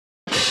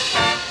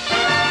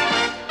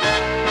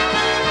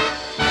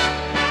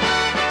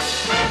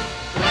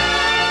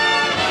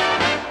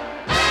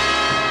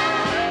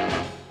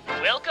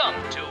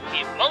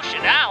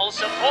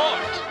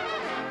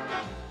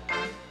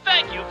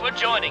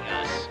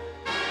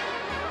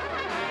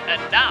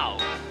And now,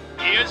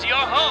 here's your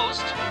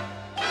host,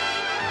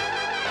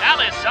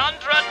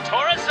 Alessandra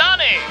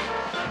Torresani.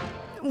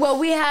 Well,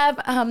 we have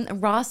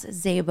Ross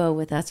Zabo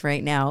with us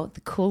right now, the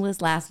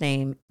coolest last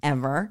name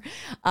ever.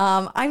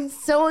 I'm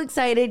so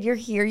excited you're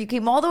here. You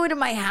came all the way to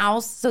my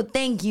house, so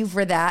thank you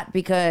for that,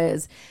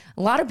 because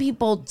a lot of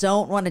people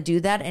don't want to do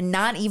that, and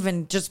not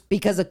even just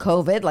because of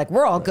COVID. Like,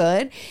 we're all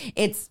good.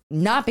 It's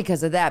not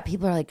because of that.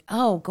 People are like,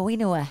 oh, going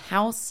to a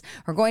house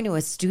or going to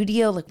a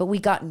studio, like, but we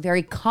got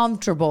very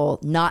comfortable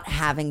not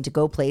having to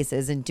go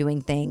places and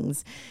doing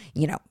things,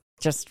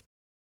 just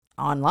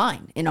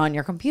online and on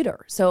your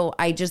computer. So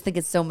I just think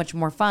it's so much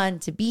more fun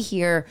to be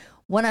here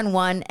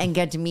one-on-one and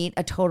get to meet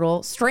a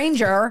total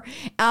stranger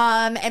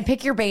and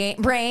pick your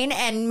brain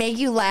and make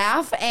you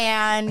laugh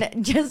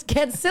and just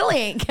get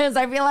silly, because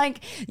I feel like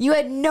you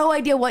had no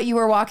idea what you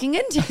were walking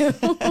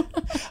into.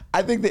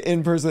 I think the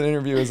in-person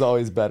interview is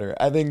always better.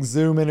 I think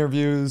Zoom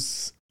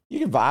interviews, you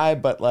can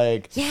vibe, but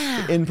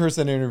the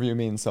in-person interview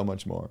means so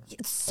much more.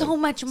 It's so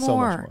much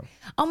more.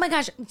 Oh my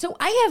gosh. So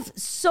I have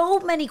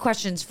so many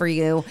questions for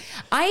you.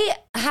 I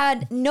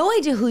had no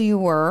idea who you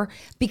were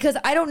because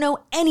I don't know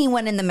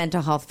anyone in the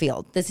mental health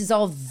field. This is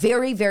all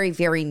very, very,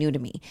 very new to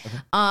me.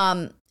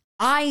 Okay.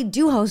 I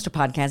do host a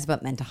podcast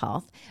about mental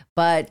health,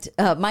 but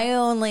my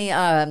only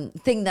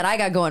thing that I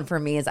got going for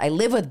me is I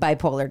live with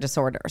bipolar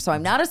disorder. So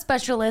I'm not a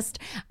specialist.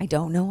 I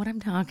don't know what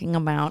I'm talking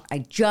about.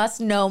 I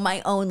just know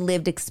my own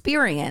lived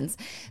experience.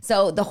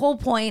 So the whole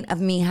point of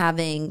me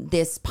having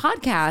this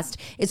podcast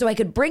is so I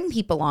could bring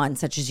people on,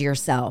 such as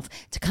yourself,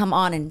 to come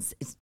on and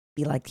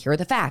be like, here are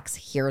the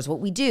facts. Here's what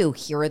we do.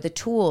 Here are the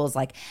tools.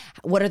 Like,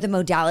 what are the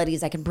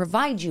modalities I can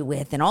provide you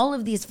with, and all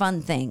of these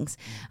fun things.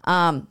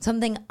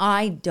 Something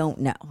I don't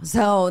know.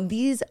 So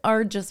these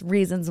are just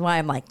reasons why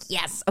I'm like,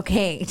 yes,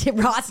 okay,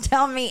 Ross,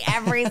 tell me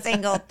every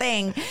single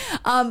thing.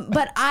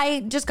 But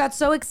I just got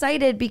so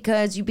excited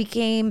because you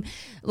became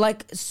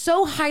like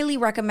so highly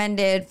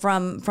recommended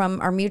from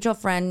our mutual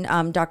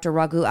friend, Dr.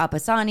 Raghu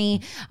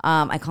Appasani.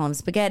 I call him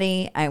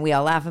Spaghetti. We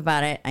all laugh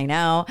about it. I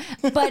know.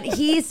 But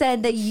he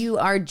said that you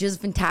are just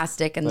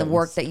fantastic, and the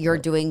work that you're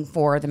doing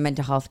for the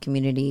mental health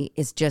community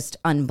is just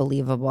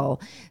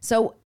unbelievable.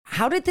 So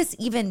how did this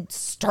even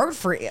start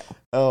for you?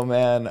 Oh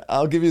man,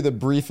 I'll give you the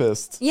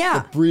briefest. Yeah.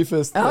 The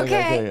briefest thing I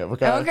can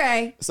give.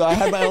 Okay. So I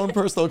had my own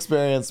personal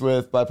experience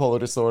with bipolar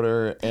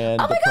disorder and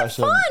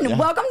depression. Oh my God, fun. Yeah.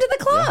 Welcome to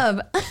the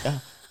club. Yeah.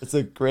 It's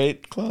a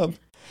great club.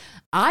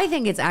 I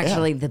think it's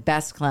actually the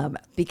best club,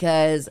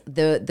 because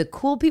the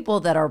cool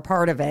people that are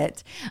part of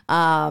it,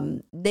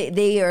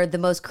 they are the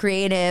most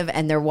creative,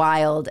 and they're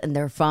wild, and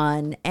they're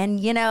fun, and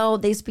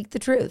they speak the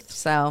truth.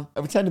 So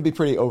I tend to be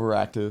pretty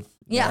overactive.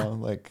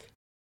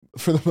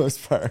 For the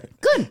most part.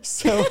 Good.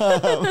 So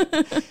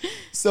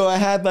I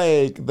had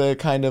the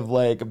kind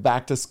of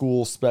back to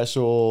school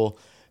special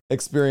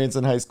experience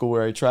in high school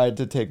where I tried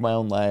to take my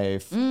own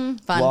life,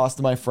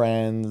 lost my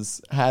friends,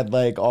 had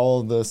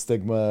all the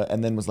stigma,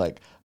 and then was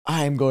like,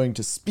 I'm going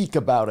to speak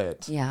about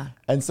it. Yeah.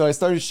 And so I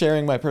started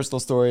sharing my personal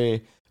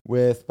story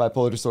with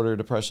bipolar disorder,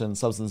 depression,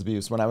 substance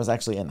abuse when I was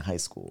actually in high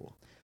school.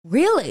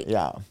 Really?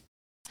 Yeah.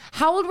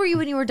 How old were you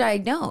when you were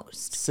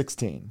diagnosed?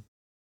 16.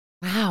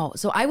 Wow.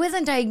 So I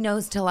wasn't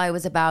diagnosed till I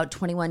was about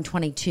 21,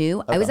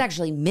 22. Okay. I was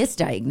actually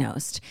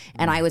misdiagnosed,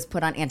 and I was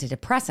put on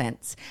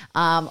antidepressants,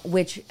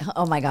 which,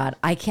 oh my God,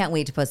 I can't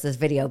wait to post this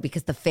video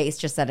because the face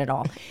just said it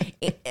all.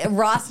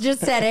 Ross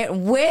just said it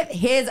with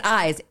his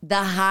eyes.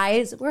 The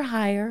highs were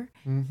higher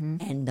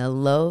and the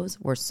lows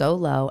were so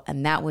low.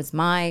 And that was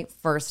my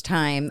first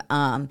time.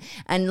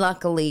 And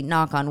luckily,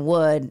 knock on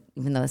wood,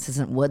 even though this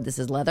isn't wood, this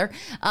is leather.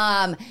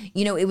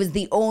 It was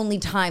the only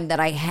time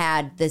that I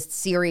had this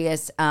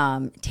serious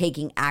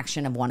taking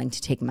action of wanting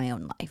to take my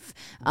own life.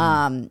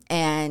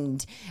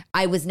 And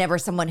I was never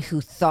someone who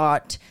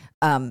thought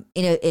I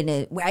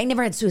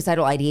never had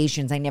suicidal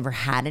ideations. I never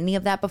had any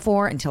of that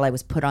before until I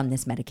was put on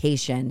this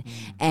medication.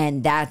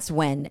 And that's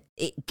when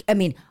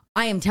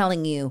I am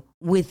telling you,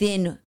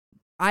 within,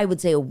 I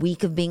would say, a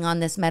week of being on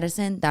this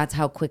medicine, that's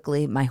how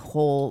quickly my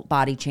whole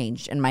body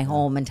changed and my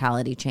whole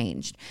mentality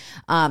changed.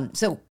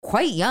 So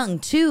quite young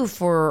too,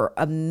 for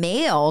a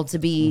male to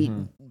be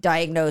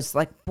diagnosed.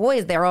 Like,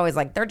 boys, they're always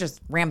like, they're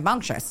just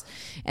rambunctious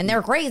and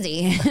they're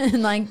crazy.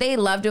 And they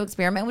love to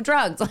experiment with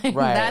drugs.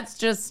 That's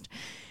just...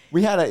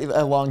 We had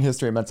a long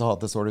history of mental health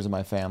disorders in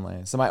my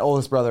family. So my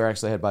oldest brother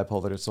actually had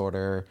bipolar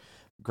disorder.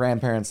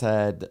 Grandparents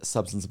had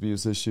substance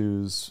abuse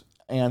issues,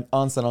 and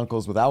aunts and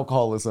uncles with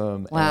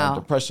alcoholism and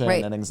depression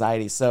and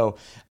anxiety. So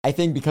I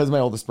think because my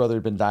oldest brother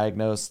had been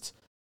diagnosed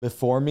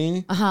before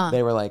me,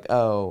 they were like,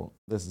 oh,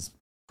 this is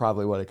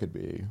probably what it could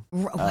be.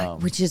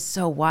 Which is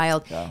so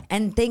wild. Yeah.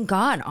 And thank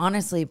God,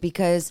 honestly,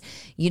 because,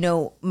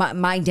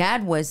 my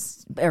dad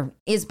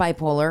is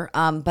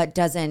bipolar, but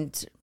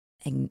doesn't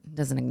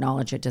doesn't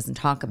acknowledge it, doesn't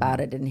talk about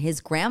it. And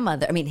his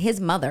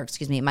mother,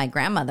 my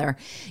grandmother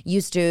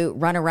used to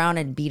run around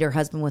and beat her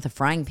husband with a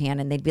frying pan,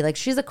 and they'd be like,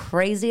 she's a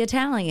crazy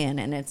Italian.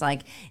 And it's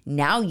like,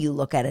 now you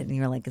look at it and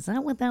you're like, is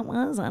that what that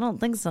was? I don't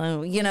think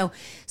so.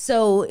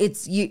 So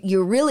it's,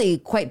 you're really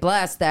quite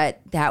blessed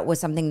that that was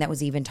something that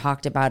was even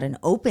talked about and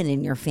open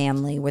in your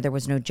family where there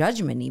was no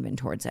judgment even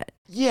towards it.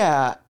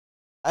 Yeah.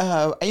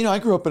 I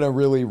grew up in a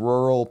really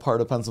rural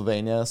part of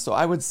Pennsylvania. So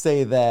I would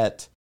say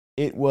that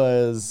it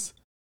was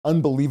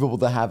unbelievable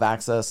to have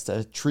access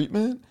to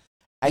treatment.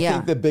 I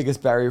think the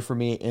biggest barrier for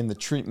me in the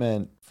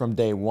treatment from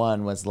day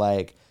one was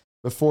like,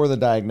 before the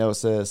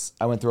diagnosis,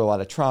 I went through a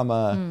lot of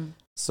trauma.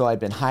 So I'd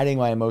been hiding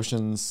my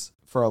emotions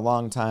for a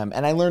long time.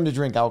 And I learned to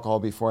drink alcohol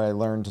before I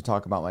learned to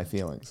talk about my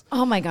feelings.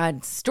 Oh my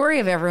God. Story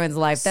of everyone's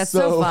life. That's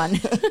so fun.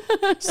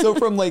 So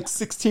from like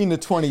 16 to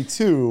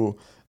 22,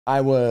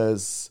 I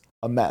was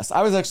a mess.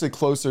 I was actually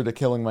closer to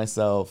killing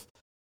myself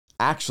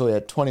actually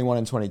at 21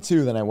 and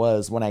 22 than I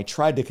was when I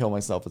tried to kill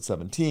myself at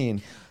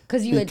 17.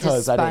 Because you had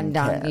just spun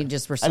down. You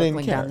just were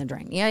circling down the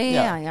drain.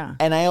 Yeah.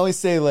 And I always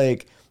say,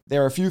 like,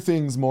 there are a few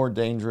things more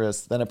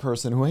dangerous than a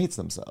person who hates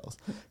themselves.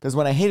 Because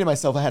when I hated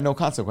myself, I had no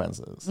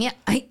consequences.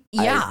 I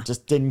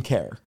just didn't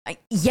care. I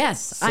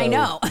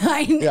know.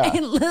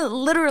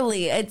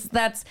 Literally, it's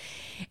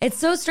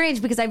so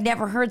strange because I've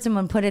never heard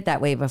someone put it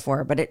that way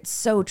before, but it's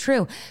so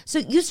true. So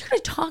you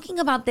started talking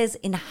about this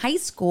in high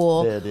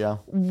school. I did, yeah.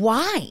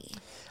 Why?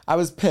 I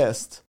was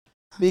pissed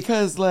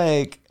because,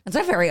 like... That's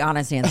a very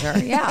honest answer.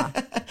 Yeah.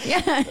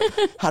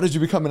 How did you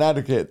become an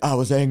advocate? I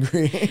was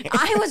angry.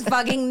 I was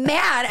fucking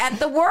mad at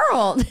the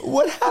world.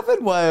 What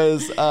happened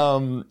was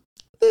the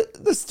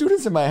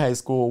students in my high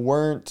school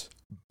weren't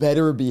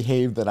better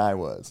behaved than I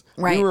was.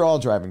 Right. We were all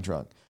driving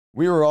drunk.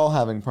 We were all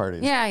having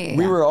parties.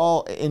 We were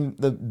all in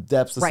the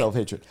depths of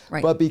self-hatred.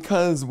 Right. But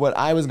because what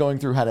I was going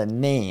through had a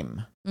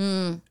name...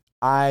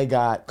 I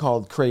got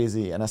called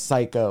crazy and a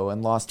psycho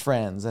and lost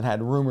friends and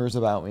had rumors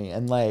about me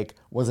and like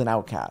was an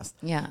outcast.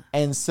 Yeah.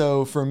 And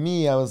so for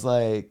me, I was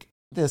like,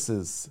 this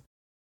is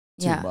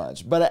too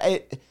much.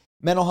 But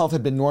mental health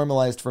had been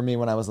normalized for me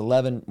when I was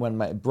 11, when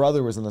my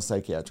brother was in the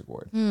psychiatric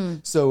ward.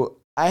 So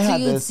I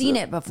had you'd seen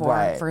it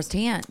before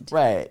firsthand.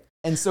 Right.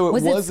 And so it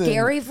wasn't... Was it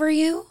scary for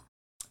you?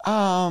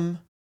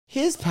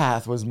 His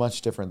path was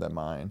much different than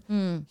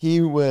mine.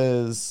 He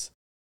was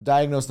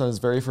diagnosed on his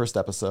very first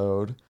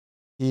episode.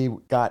 He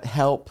got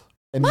help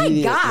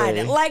immediately. My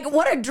God, like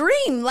what a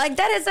dream. Like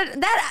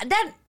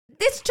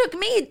this took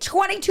me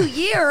 22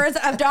 years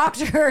of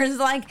doctors.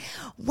 Like,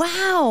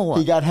 wow.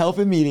 He got help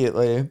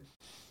immediately.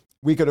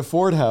 We could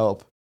afford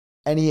help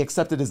and he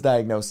accepted his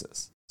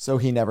diagnosis. So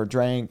he never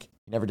drank,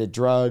 he never did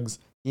drugs,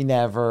 he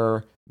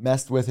never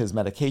messed with his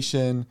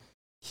medication.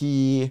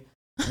 He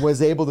was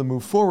able to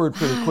move forward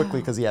pretty quickly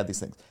because he had these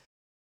things.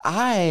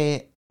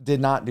 I did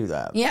not do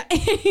that. Yeah.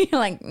 You're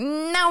like,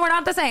 no, we're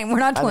not the same. We're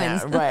not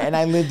twins. Right. And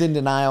I lived in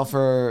denial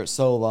for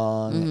so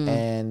long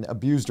and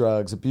abused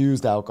drugs,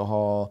 abused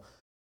alcohol,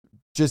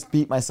 just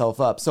beat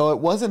myself up. So it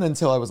wasn't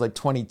until I was like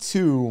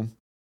 22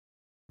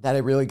 that I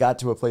really got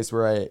to a place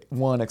where I,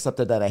 one,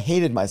 accepted that I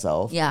hated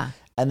myself. Yeah.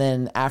 And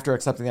then after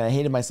accepting that I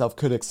hated myself,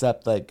 could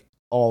accept like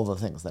all the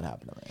things that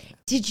happened to me.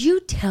 Did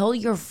you tell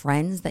your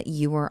friends that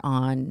you were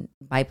on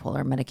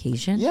bipolar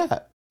medication? Yeah.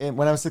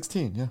 When I was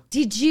 16. Yeah.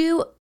 Did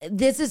you...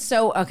 This is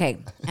so okay.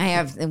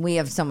 We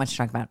have so much to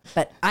talk about,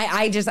 but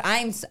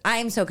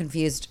I'm so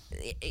confused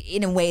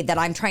in a way that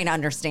I'm trying to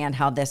understand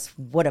how this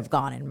would have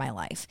gone in my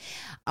life.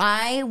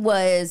 I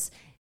was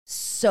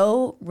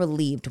so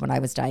relieved when I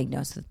was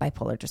diagnosed with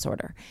bipolar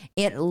disorder.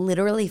 It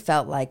literally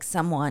felt like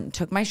someone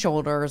took my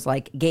shoulders,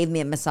 like gave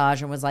me a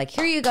massage and was like,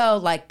 here you go,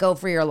 like go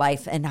for your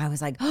life. And I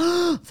was like,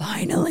 oh,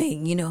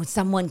 finally,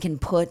 someone can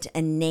put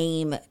a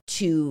name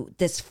to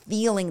this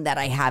feeling that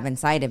I have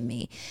inside of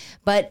me.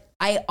 But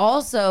I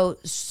also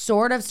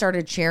sort of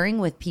started sharing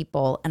with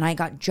people and I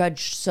got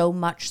judged so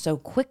much so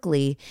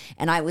quickly.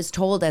 And I was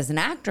told as an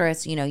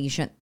actress, you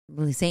shouldn't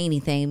really say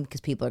anything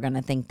because people are going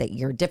to think that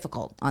you're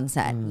difficult on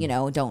set.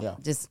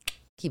 Just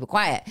keep it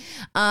quiet.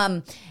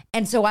 And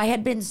so I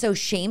had been so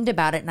shamed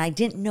about it and I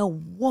didn't know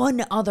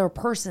one other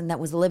person that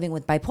was living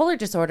with bipolar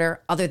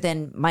disorder other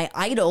than my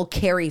idol,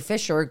 Carrie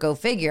Fisher, go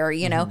figure,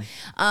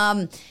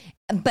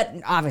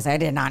 but obviously I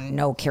did not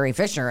know Carrie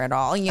Fisher at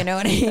all, you know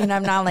what I mean?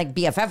 I'm not like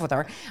BFF with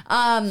her.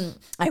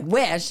 I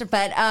wish,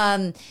 but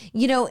I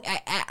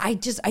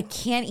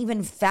can't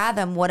even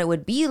fathom what it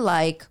would be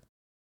like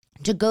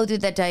to go through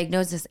that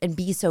diagnosis and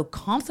be so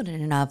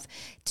confident enough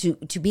to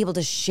be able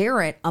to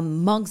share it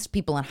amongst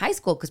people in high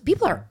school, because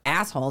people are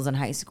assholes in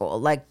high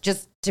school, like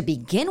just to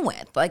begin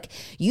with. Like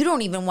you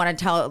don't even want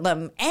to tell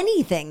them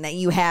anything that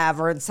you have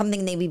or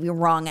something they may be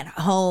wrong at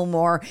home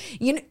or,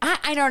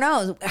 I don't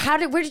know.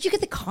 Where did you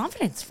get the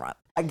confidence from?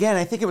 Again,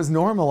 I think it was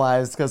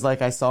normalized because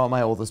like I saw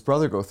my oldest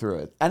brother go through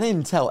it. I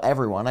didn't tell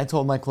everyone. I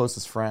told my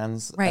closest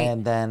friends. Right.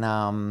 And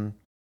then,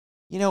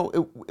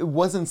 it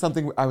wasn't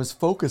something I was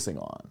focusing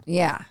on.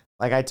 Yeah.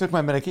 Like I took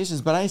my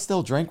medications, but I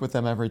still drank with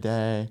them every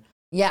day.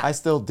 Yeah. I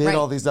still did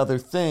all these other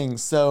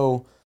things.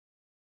 So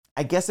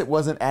I guess it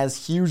wasn't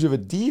as huge of a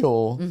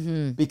deal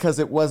because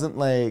it wasn't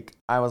like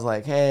I was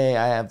like, hey,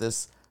 I have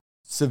this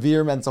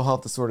severe mental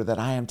health disorder that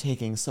I am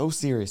taking so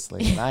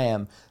seriously and I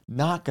am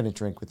not going to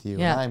drink with you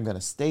and I'm going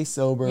to stay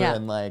sober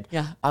and like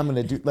I'm going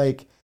to do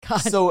like God,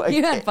 so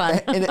you had fun.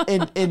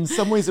 in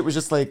some ways it was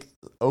just like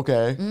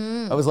okay.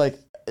 I was like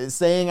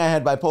saying I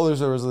had bipolar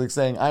disorder was like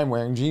saying I'm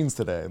wearing jeans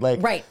today.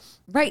 Like right.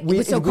 It we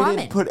was so common.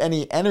 didn't put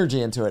any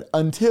energy into it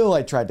until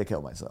I tried to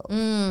kill myself.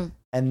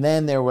 And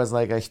then there was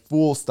like a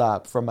full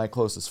stop from my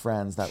closest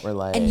friends that were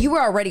like... And you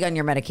were already on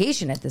your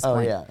medication at this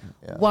point. Yeah.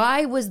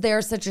 Why was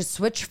there such a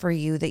switch for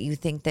you that you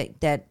think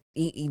that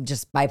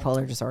just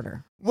bipolar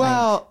disorder?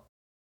 Well,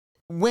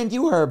 when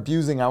you are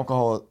abusing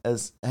alcohol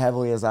as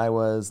heavily as I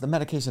was, the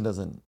medication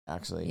doesn't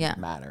actually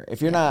matter.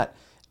 If you're not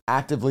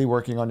actively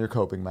working on your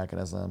coping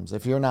mechanisms,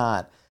 if you're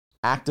not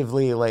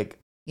actively like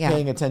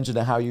paying attention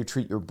to how you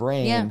treat your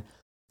brain...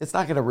 it's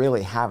not going to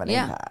really have an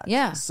impact.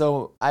 Yeah.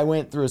 So I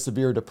went through a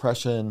severe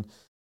depression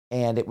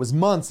and it was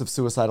months of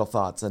suicidal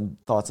thoughts and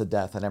thoughts of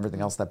death and everything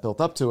else that built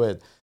up to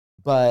it.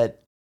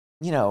 But,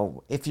 you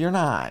know, if you're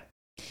not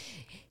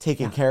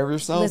taking care of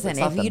yourself, listen,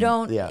 if you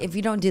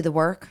don't do the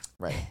work,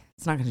 right,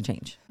 it's not going to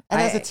change.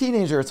 And as a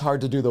teenager, it's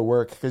hard to do the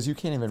work because you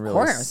can't even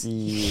really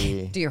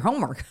see. Do your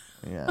homework.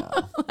 Yeah.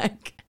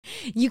 Like,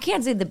 you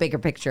can't see the bigger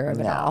picture of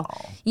it all.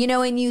 You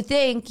know, and you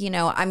think, you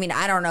know, I mean,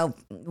 I don't know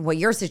what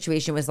your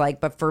situation was like,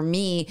 but for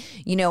me,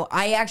 you know,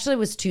 I actually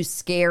was too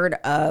scared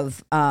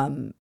of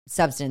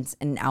substance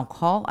and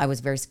alcohol. I was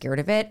very scared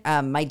of it.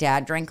 My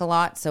dad drank a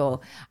lot, so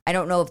I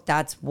don't know if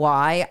that's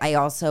why. I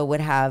also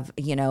would have,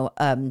 you know,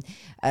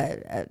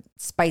 a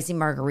spicy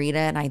margarita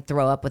and I'd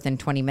throw up within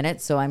 20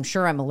 minutes. So I'm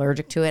sure I'm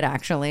allergic to it,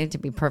 actually, to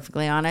be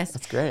perfectly honest.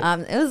 That's great.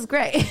 It was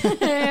great.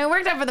 It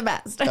worked out for the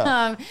best.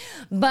 Oh.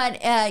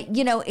 But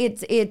you know,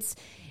 it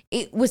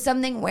was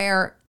something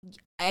where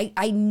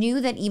I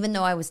knew that even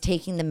though I was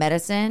taking the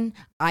medicine,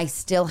 I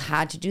still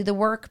had to do the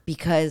work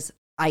because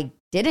I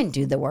didn't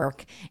do the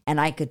work and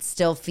I could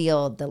still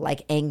feel the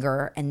like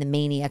anger and the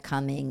mania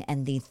coming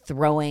and the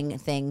throwing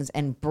things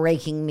and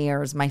breaking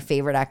mirrors, my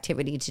favorite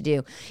activity to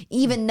do.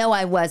 Even though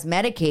I was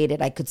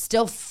medicated, I could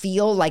still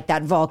feel like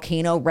that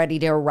volcano ready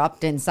to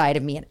erupt inside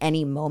of me at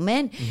any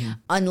moment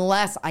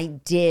unless I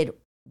did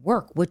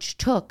work, which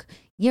took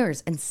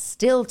years and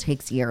still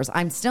takes years.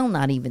 I'm still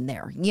not even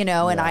there, you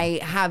know, and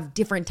I have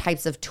different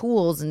types of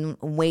tools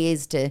and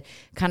ways to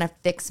kind of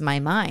fix my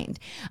mind.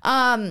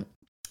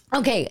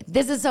 Okay,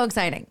 this is so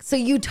exciting. So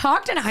you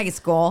talked in high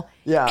school,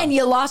 and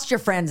you lost your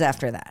friends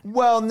after that.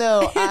 Well,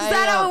 no, is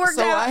that how it worked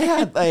out? So I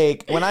had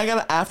like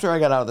after I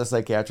got out of the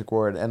psychiatric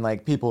ward, and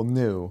like people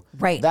knew,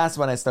 right? That's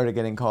when I started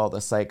getting called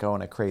a psycho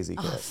and a crazy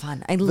kid. Oh,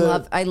 fun! I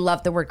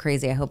love the word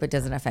crazy. I hope it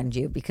doesn't offend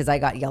you because I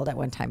got yelled at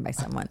one time by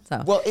someone.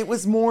 So well, it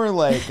was more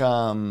like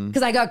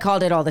because I got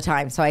called it all the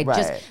time, so I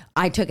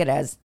took it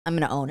as I'm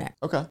going to own it.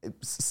 Okay.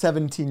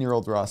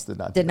 17-year-old Ross did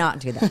not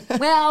do that.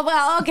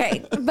 well,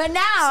 okay. But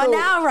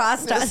now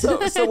Ross does.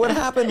 So what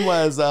happened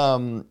was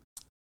the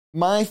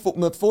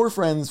four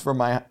friends from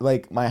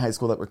my high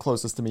school that were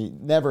closest to me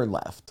never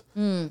left.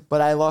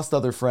 But I lost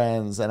other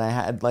friends and I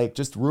had like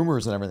just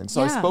rumors and everything.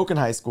 So I spoke in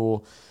high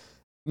school.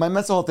 My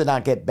mental health did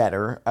not get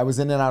better. I was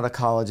in and out of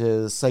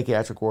colleges,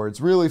 psychiatric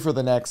wards, really for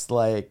the next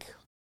like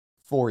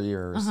 4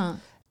 years.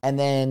 And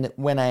then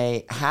when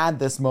I had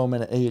this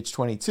moment at age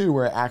 22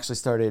 where I actually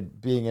started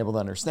being able to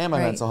understand my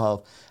mental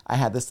health, I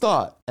had this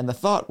thought. And the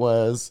thought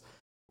was,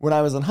 when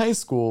I was in high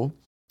school,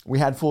 we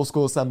had full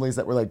school assemblies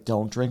that were like,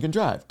 don't drink and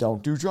drive,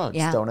 don't do drugs,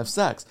 don't have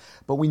sex.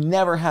 But we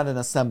never had an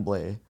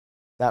assembly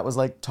that was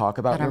like, talk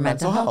about your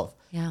mental health.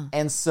 Yeah.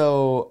 And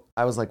so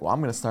I was like, well, I'm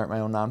going to start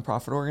my own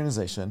nonprofit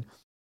organization.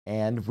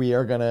 And we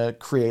are going to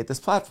create this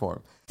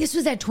platform. This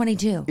was at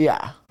 22?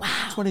 Yeah.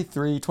 Wow.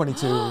 23,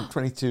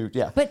 22,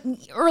 yeah. But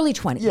early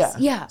 20s.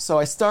 Yeah. So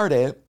I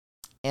started,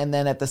 and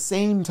then at the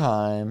same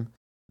time,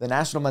 the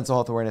National Mental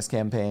Health Awareness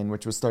Campaign,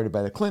 which was started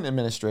by the Clinton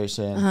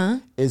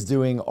administration, is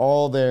doing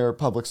all their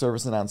public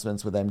service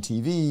announcements with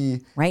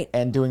MTV. Right.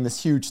 And doing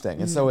this huge thing.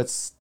 And so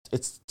it's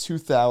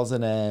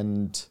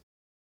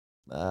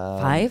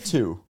 2005?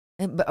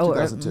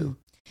 2002.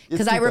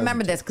 Because I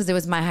remember this because it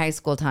was my high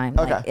school time,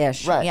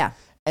 ish. Right. Yeah.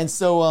 And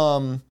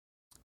so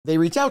they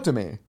reached out to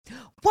me.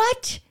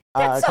 What?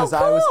 That's so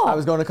cool. I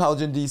was going to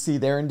college in DC.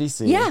 They're in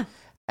DC. Yeah.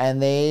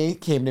 And they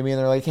came to me and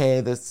they're like,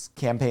 hey, this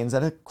campaign's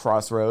at a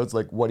crossroads.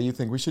 Like, what do you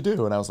think we should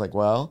do? And I was like,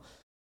 well,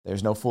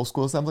 there's no full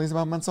school assemblies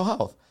about mental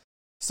health.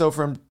 So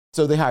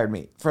they hired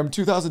me. From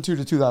 2002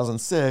 to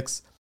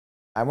 2006,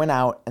 I went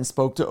out and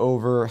spoke to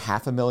over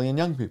 500,000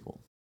 young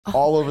people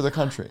all over the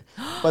country.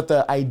 But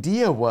the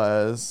idea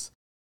was,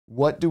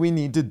 what do we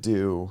need to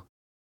do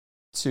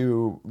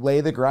to lay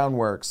the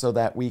groundwork so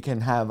that we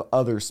can have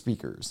other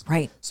speakers?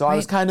 Right. So I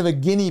was kind of a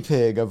guinea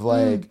pig of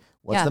like,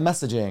 what's the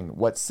messaging?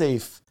 What's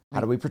safe? How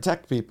do we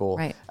protect people?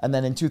 Right. And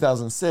then in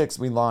 2006,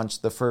 we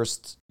launched the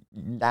first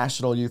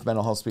National Youth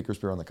Mental Health Speakers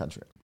Bureau in the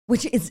country.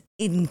 Which is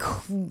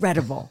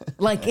incredible.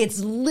 Like,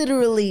 it's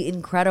literally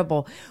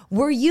incredible.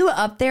 Were you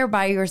up there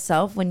by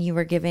yourself when you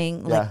were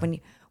giving,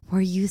 were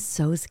you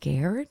so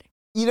scared?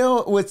 You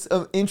know, what's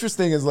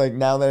interesting is like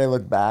now that I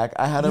look back,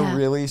 I had Yeah. a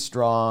really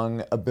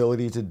strong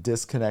ability to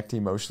disconnect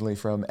emotionally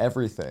from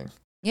everything.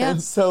 Yeah.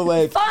 And so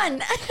like Fun.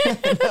 no,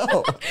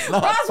 it's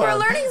not Ross, we're fun.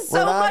 learning so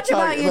We're not much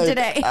about talking- you like,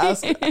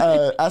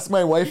 today. ask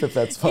my wife if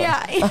that's fun.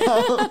 Yeah.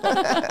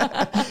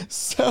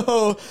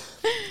 So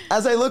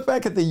as I look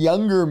back at the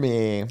younger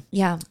me,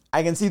 Yeah.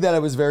 I can see that I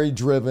was very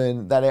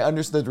driven, that I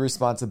understood the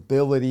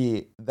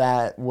responsibility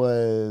that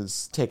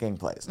was taking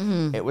place.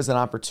 Mm-hmm. It was an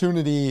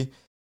opportunity.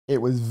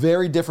 It was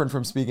very different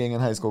from speaking in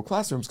high school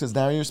classrooms because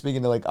now you're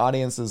speaking to like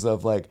audiences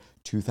of like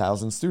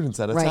 2,000 students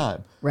at a Right.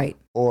 time. Right.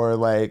 Or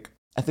like,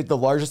 I think the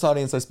largest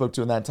audience I spoke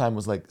to in that time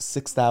was like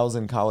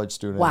 6,000 college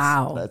students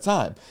Wow. at a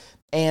time.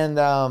 And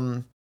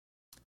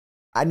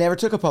I never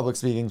took a public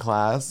speaking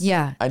class.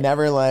 Yeah. I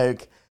never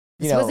like,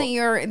 you This know, wasn't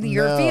your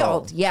no.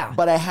 field. Yeah.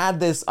 But I had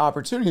this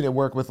opportunity to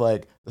work with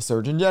like the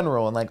Surgeon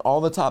General and like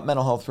all the top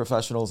mental health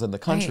professionals in the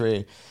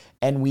country.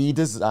 And we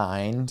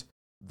designed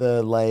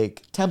the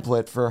like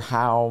template for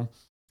how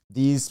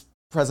these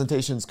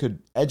presentations could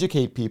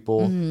educate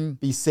people, Mm-hmm.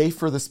 be safe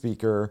for the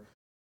speaker,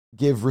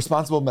 give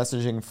responsible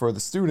messaging for the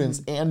students,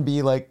 Mm-hmm. and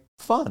be like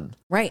fun.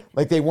 Right.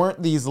 Like they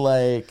weren't these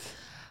like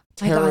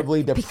My God,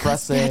 terribly because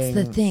depressing that's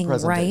the thing, right?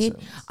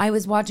 presentations. I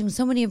was watching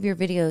so many of your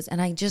videos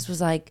and I just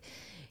was like,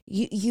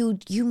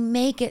 you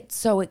make it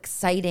so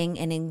exciting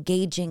and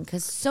engaging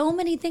because so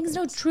many things,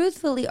 no,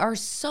 truthfully, are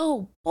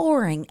so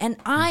boring. And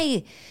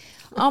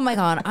oh my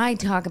God, I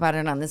talk about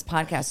it on this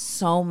podcast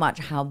so much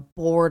how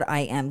bored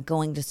I am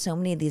going to so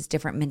many of these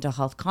different mental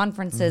health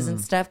conferences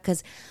and stuff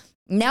because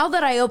now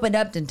that I opened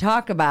up and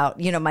talk about,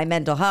 my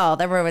mental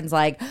health, everyone's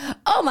like,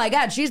 oh my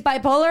God, she's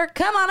bipolar.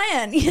 Come on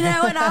in, and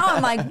now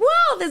I'm like,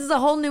 wow, this is a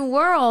whole new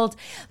world.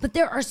 But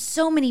there are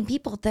so many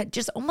people that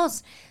just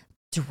almost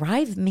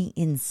drive me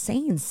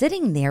insane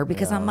sitting there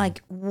because I'm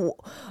like,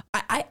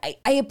 I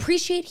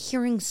appreciate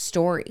hearing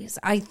stories.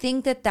 I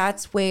think that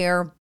that's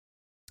where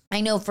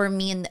I know for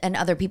me and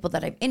other people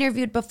that I've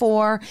interviewed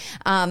before,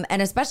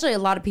 and especially a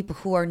lot of people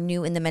who are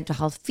new in the mental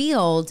health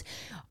field,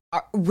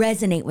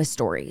 resonate with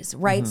stories,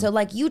 right? So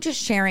like you just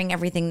sharing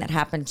everything that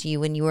happened to you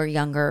when you were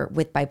younger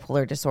with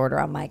bipolar disorder,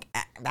 I'm like,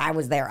 I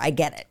was there. I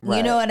get it. You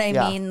Right. know what I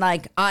Yeah. mean?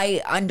 Like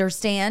I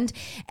understand.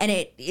 And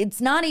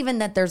it's not even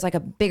that there's like a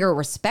bigger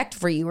respect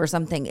for you or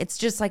something. It's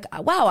just like,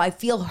 wow, I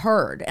feel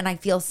heard and I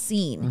feel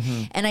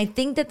seen. And I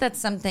think that that's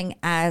something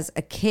as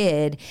a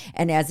kid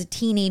and as a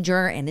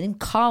teenager and in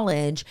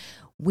college,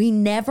 we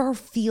never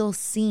feel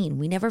seen.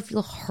 We never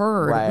feel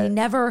heard. Right. We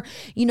never,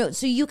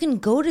 so you can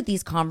go to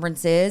these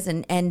conferences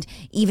and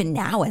even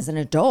now as an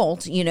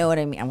adult, you know what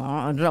I mean? I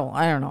don't know.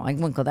 I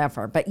wouldn't go that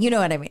far, but you know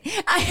what I mean?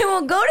 I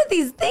will go to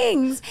these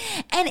things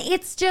and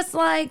it's just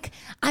like,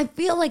 I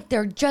feel like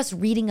they're just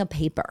reading a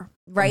paper.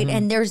 Right.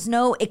 And there's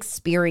no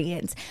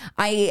experience.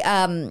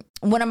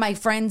 One of my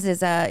friends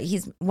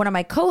he's one of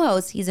my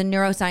co-hosts. He's a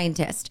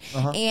neuroscientist.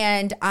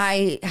 And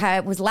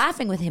I was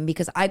laughing with him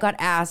because I got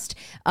asked,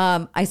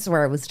 I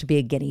swear it was to be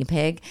a guinea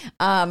pig,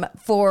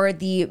 for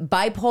the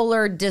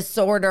bipolar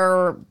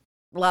disorder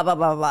blah, blah,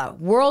 blah, blah.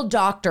 World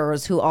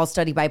doctors who all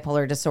study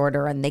bipolar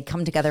disorder and they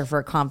come together for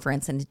a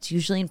conference and it's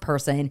usually in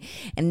person.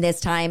 And this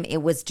time it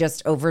was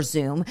just over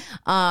Zoom.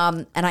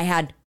 And I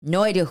had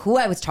no idea who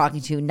I was talking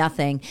to,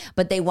 nothing,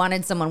 but they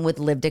wanted someone with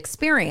lived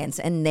experience.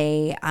 And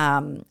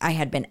I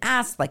had been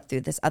asked like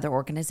through this other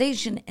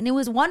organization and it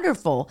was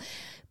wonderful.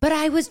 But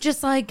I was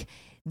just like,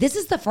 this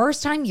is the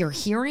first time you're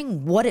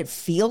hearing what it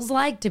feels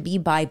like to be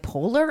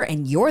bipolar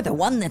and you're the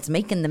one that's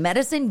making the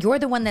medicine. You're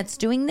the one that's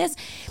doing this.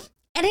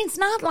 And it's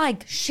not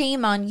like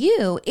shame on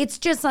you. It's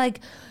just like,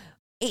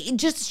 it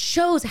just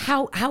shows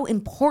how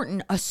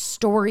important a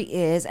story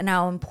is and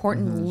how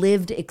important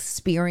lived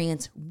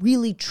experience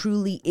really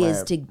truly is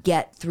Right. to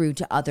get through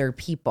to other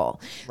people.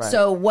 Right.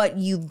 So what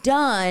you've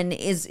done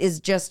is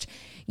just,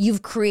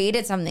 you've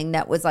created something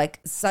that was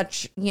like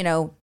such,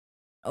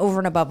 over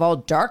and above all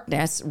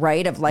darkness,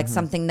 right? Of like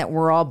something that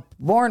we're all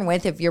born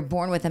with, if you're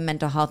born with a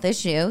mental health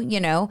issue,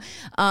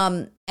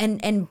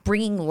 and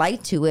bringing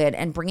light to it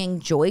and bringing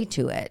joy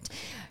to it.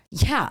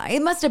 Yeah,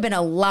 it must have been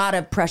a lot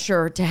of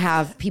pressure to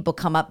have people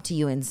come up to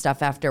you and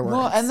stuff afterwards.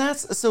 Well, and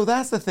that's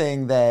the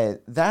thing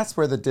that's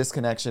where the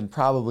disconnection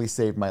probably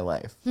saved my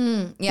life.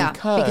 yeah,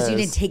 because you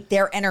didn't take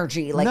their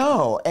energy. Like,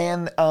 No,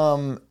 and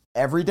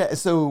every day.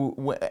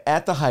 So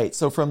at the height,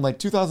 so from like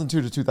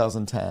 2002 to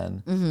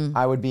 2010,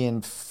 I would be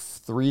in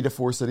 3 to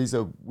 4 cities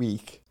a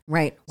week,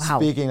 right? Wow.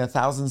 speaking to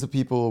thousands of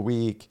people a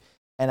week.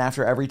 And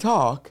after every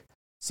talk,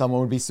 someone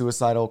would be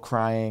suicidal,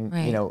 crying,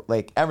 Right.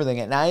 like everything.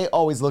 And I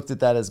always looked at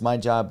that as my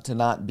job to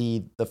not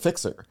be the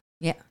fixer.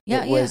 Yeah,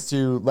 yeah, It was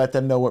to let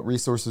them know what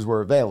resources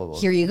were available.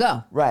 Here you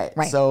go. Right.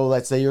 Right. So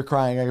let's say you're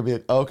crying, I could be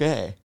like,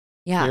 okay,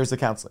 Yeah. here's the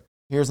counselor,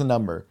 here's a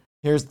number,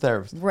 here's the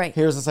therapist, Right.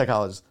 here's the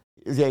psychologist,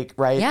 like,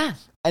 right? Yeah.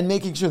 And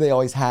making sure they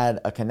always had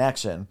a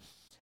connection.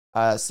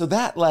 So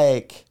that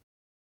like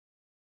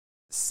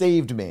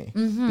saved me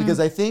Mm-hmm. because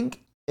I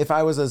think if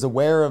I was as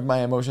aware of my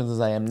emotions as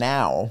I am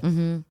now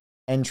Mm-hmm.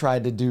 and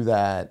tried to do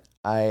that,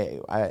 I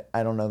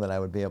don't know that I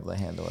would be able to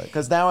handle it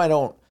because now I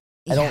don't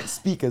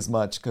speak as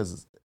much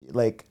because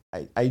like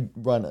I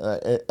run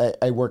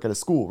I work at a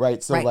school,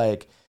 right? So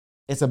like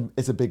it's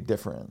a big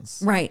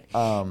difference. Right.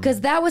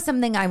 Because that was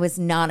something I was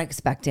not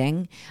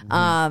expecting.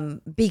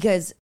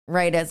 Because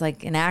right, as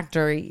like an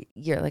actor,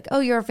 you're like, oh,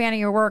 you're a fan of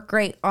your work.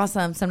 Great.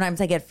 Awesome. Sometimes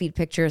I get feed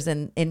pictures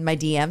in my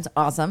DMs.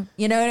 Awesome.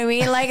 You know what I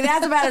mean? Like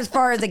that's about as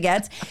far as it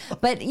gets.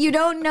 But you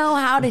don't know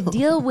how to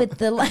deal with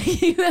the like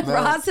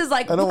Ross is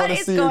like, what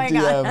is going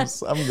on?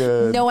 I'm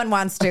good. No one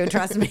wants to,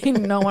 trust me.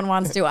 No one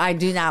wants to. I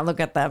do not look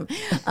at them.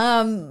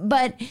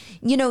 But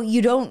you know,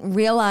 you don't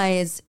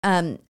realize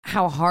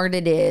how hard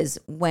it is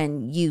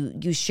when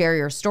you share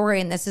your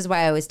story. And this is why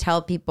I always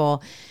tell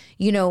people,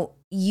 you know,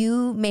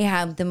 you may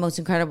have the most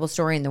incredible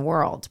story in the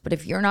world, but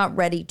if you're not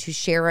ready to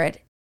share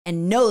it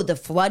and know the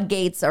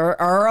floodgates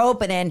are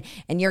open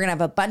and you're going to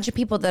have a bunch of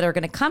people that are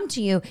going to come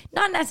to you,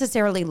 not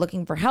necessarily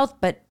looking for help,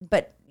 but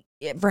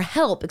for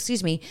help,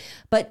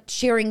 but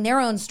sharing their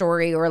own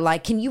story or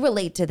like, can you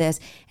relate to this?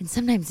 And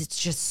sometimes it's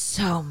just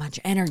so much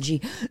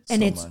energy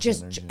and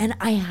and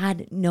I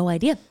had no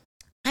idea.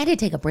 I had to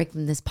take a break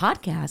from this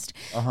podcast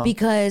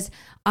because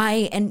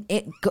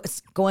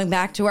going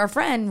back to our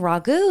friend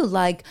Raghu,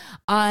 like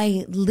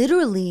I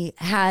literally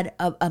had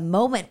a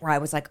moment where I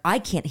was like, I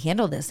can't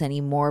handle this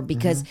anymore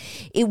because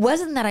it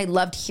wasn't that I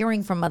loved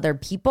hearing from other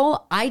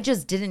people. I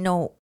just didn't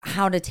know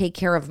how to take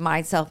care of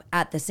myself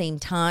at the same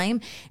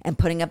time and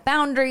putting up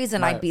boundaries.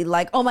 And I'd be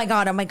like, oh my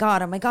God,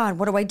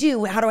 what do I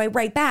do? How do I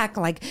write back?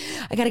 Like,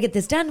 I got to get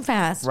this done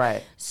fast.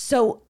 Right.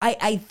 So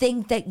I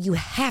think that you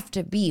have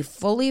to be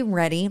fully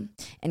ready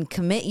and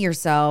commit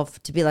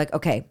yourself to be like,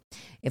 okay,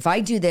 if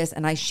I do this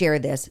and I share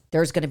this,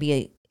 there's going to be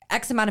a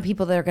X amount of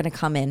people that are going to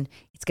come in.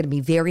 It's going to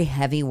be very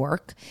heavy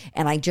work.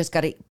 And I just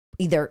got to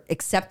either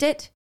accept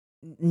it,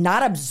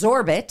 not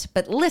absorb it,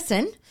 but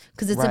listen,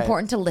 because it's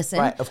important to listen.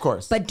 Right, of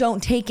course. But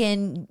don't take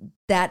in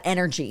that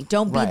energy.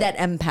 Don't be that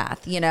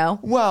empath, you know?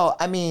 Well,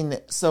 I mean,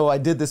 so I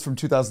did this from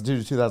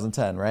 2002 to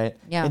 2010, right?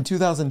 Yeah. In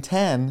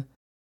 2010,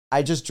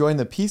 I just joined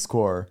the Peace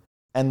Corps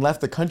and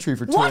left the country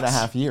for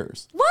 2.5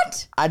 years.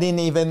 What? I didn't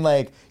even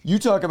you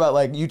talk about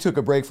like you took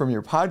a break from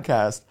your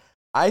podcast.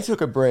 I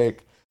took a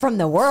break from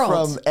the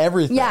world. From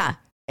everything. Yeah.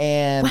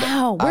 And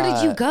wow, where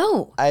did you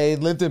go? I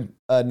lived in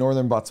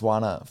northern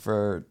Botswana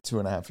for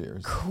 2.5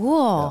 years.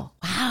 Cool.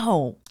 Yeah.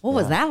 Wow. What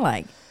was that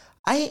like?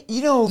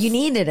 You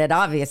needed it,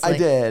 obviously. I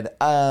did.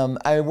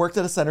 I worked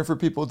at a center for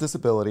people with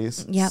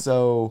disabilities. Yeah.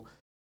 So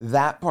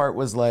that part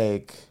was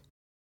like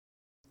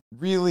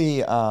really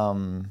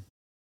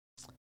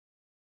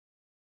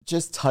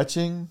just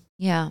touching.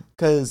 Yeah.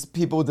 Because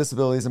people with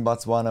disabilities in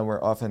Botswana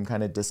were often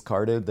kind of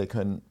discarded. They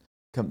couldn't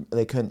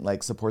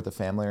like support the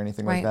family or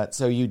anything like that.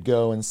 So you'd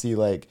go and see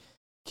like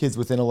kids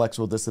with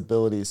intellectual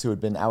disabilities who had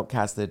been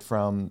outcasted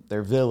from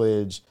their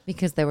village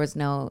because there was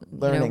no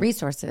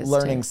resources.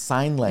 Learning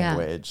sign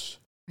language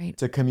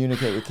to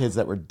communicate with kids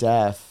that were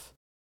deaf.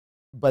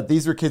 But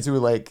these were kids who were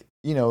like,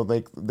 you know,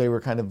 like they were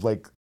kind of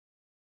like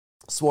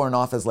sworn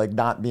off as like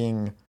not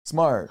being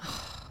smart.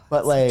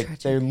 But like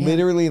so they're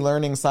literally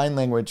learning sign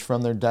language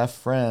from their deaf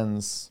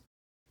friends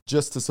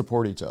just to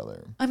support each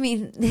other. I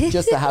mean,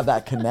 just to have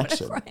that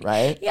connection,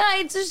 right? Yeah,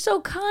 it's just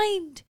so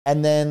kind.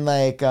 And then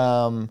like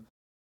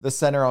the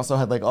center also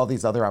had like all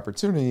these other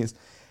opportunities.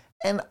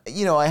 And,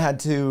 you know, I had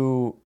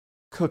to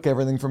cook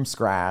everything from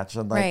scratch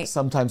and like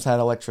sometimes had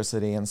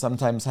electricity and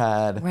sometimes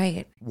had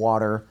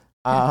water.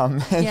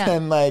 And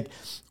then like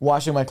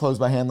washing my clothes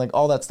by hand, like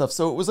all that stuff.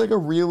 So it was like a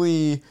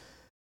really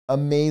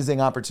amazing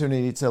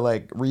opportunity to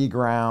like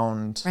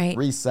reground,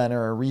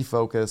 recenter,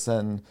 refocus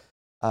and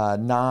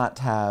not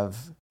have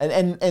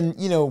and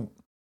you know,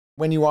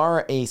 when you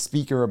are a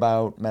speaker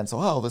about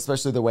mental health,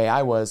 especially the way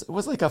I was, it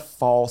was like a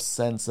false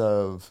sense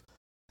of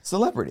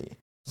celebrity.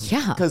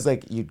 Yeah. Because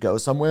like you'd go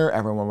somewhere,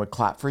 everyone would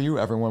clap for you,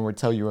 everyone would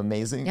tell you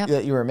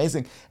that you were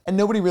amazing. And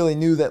nobody really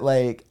knew that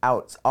like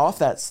off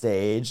that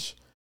stage,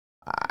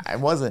 I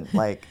wasn't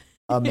like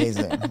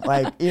amazing.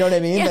 Like, you know what I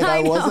mean? Yeah, like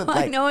I wasn't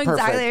like I know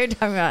exactly perfect. what you're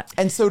talking about.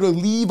 And so to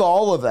leave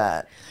all of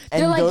that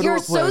and they're like, go you're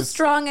to a place, so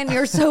strong and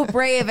you're so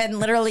brave, and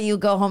literally you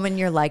go home and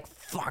you're like,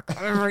 fuck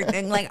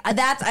everything. Like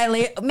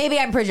maybe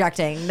I'm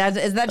projecting.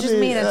 Is that just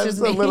me? That's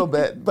just me. A little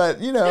bit, but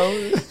you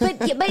know.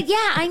 but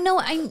yeah, I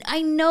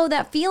know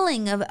that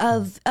feeling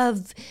of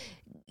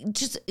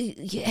just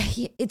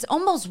it's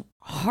almost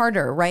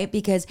harder, right?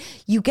 Because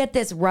you get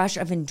this rush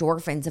of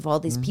endorphins of all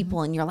these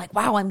people and you're like,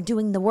 wow, I'm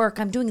doing the work.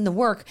 And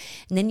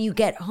then you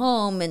get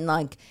home and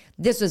like,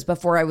 this was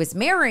before I was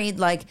married.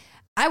 Like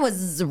I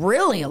was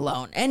really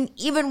alone. And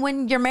even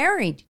when you're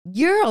married,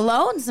 you're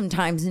alone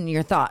sometimes in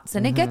your thoughts.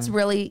 And it gets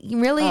really,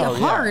 really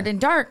hard and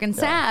dark and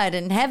sad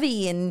and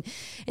heavy and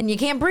you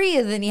can't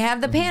breathe and you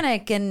have the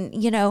panic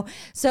and, you know,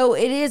 so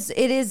it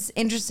is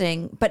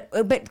interesting. But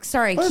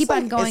sorry, keep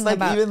on going it's like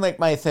about. Even like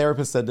my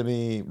therapist said to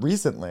me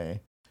recently,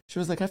 she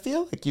was like, I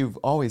feel like you've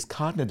always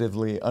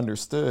cognitively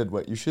understood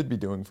what you should be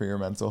doing for your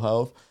mental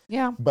health.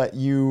 Yeah. But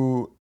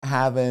you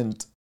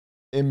haven't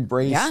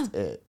embraced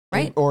it.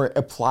 Or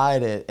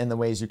applied it in the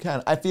ways you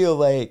can. I feel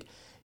like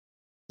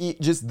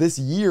just this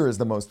year is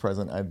the most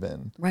present I've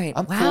been. Right.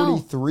 I'm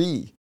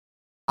 43.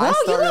 Wow,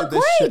 you look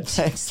great.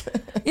 Thanks.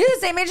 You're the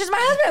same age as my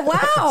husband.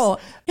 Wow.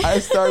 I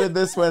started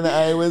this when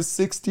I was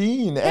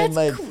 16. And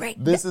That's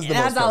great. This is the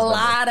That's most a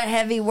lot of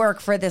heavy work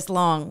for this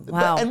long.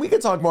 Wow. And we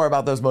could talk more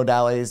about those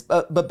modalities.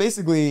 But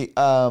basically,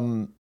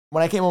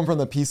 when I came home from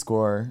the Peace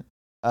Corps,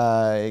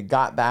 I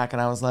got back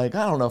and I was like,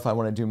 I don't know if I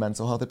want to do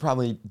mental health. It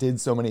probably did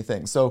so many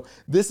things. So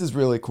this is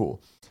really cool.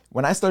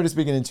 When I started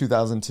speaking in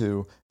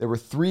 2002, there were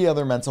 3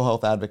 other mental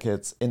health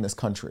advocates in this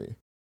country.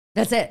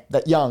 That's it.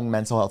 That young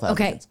mental health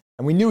advocates. Okay.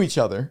 And we knew each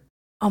other.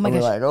 Oh my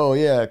gosh. We're like, oh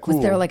yeah, cool.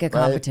 Was there like a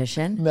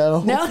competition? Right?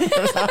 No.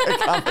 There's not a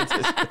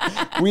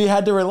competition. We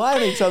had to rely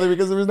on each other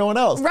because there was no one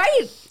else.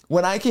 Right.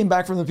 When I came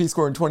back from the Peace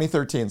Corps in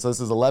 2013, so this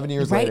is 11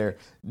 years later,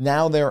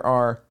 now there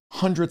are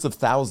hundreds of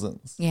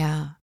thousands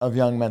of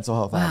young mental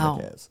health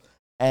advocates.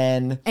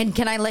 And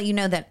can I let you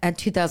know that at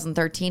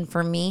 2013,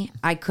 for me,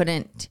 I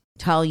couldn't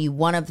tell you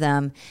one of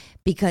them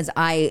because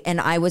I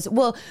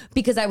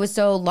was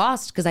so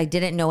lost because I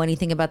didn't know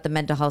anything about the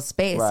mental health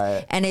space.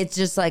 Right. And it's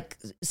just like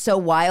so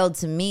wild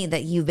to me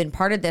that you've been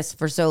part of this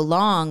for so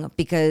long,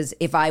 because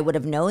if I would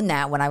have known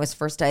that when I was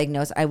first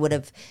diagnosed, I would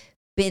have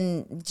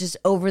been just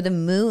over the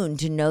moon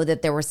to know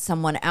that there was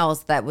someone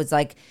else that was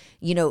like,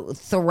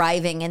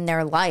 thriving in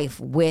their life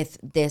with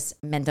this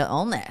mental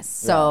illness.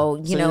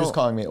 So, you're just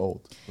calling me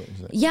old.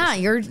 Yeah,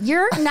 you're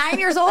 9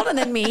 years older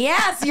than me.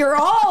 Yes, you're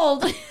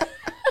old.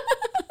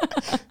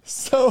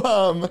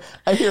 So,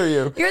 I hear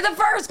you. You're the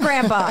first,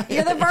 Grandpa.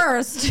 You're the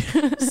first.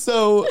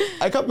 So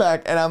I come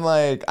back and I'm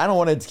like, I don't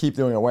want to keep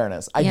doing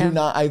awareness. I do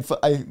not. I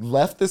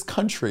left this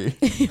country.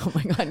 Oh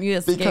my God, you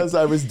escaped. Because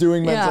I was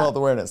doing mental health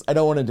awareness. I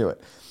don't want to do it.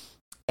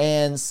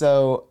 And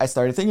so I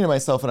started thinking to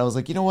myself, and I was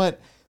like, you know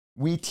what?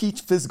 We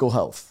teach physical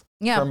health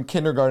from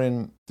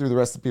kindergarten through the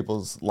rest of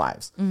people's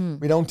lives.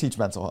 We don't teach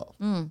mental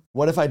health.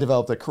 What if I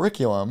developed a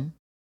curriculum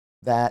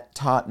that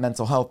taught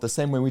mental health the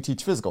same way we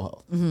teach physical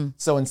health?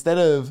 So instead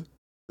of,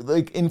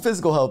 like in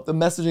physical health, the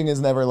messaging is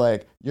never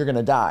like, you're going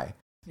to die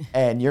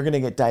and you're going to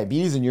get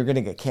diabetes and you're going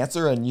to get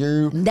cancer and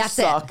you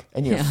suck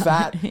and you're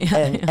fat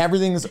and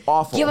everything's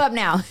awful. Give up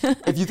now.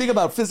 If you think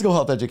about physical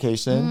health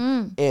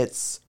education,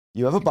 it's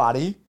you have a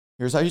body.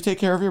 Here's how you take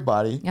care of your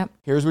body. Yep.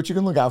 Here's what you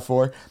can look out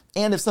for.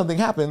 And if something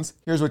happens,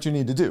 here's what you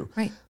need to do.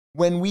 Right.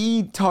 When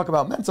we talk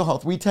about mental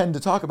health, we tend to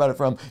talk about it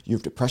from you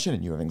have depression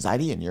and you have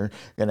anxiety and you're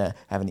going to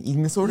have an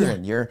eating disorder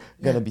and you're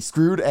going to be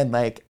screwed. And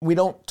like, we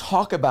don't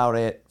talk about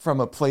it from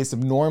a place of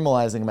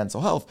normalizing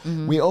mental health.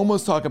 We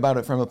almost talk about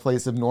it from a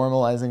place of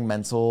normalizing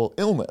mental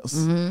illness.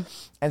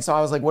 And so I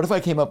was like, what if I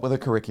came up with a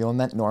curriculum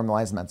that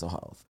normalized mental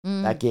health,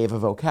 that gave a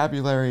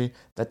vocabulary,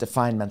 that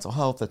defined mental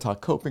health, that taught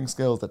coping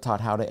skills, that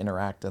taught how to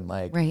interact and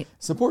like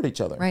support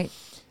each other. Right.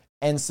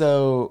 And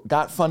so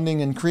got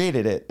funding and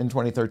created it in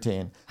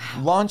 2013,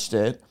 launched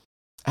it,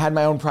 had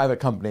my own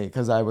private company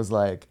because I was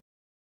like,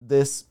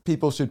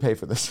 people should pay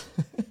for this.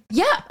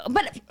 Yeah,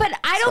 but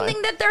I don't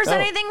think that there's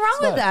anything wrong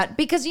with that,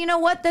 because you know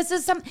what?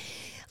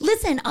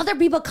 Listen, other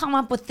people come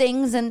up with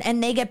things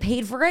and they get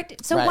paid for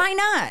it. So why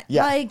not?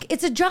 Yeah. Like,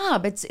 it's a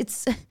job. It's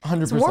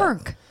 100%. It's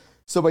work.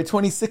 So by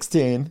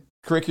 2016,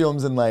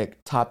 curriculums in like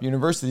top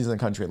universities in the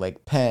country,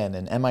 like Penn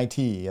and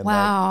MIT and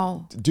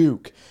like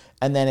Duke.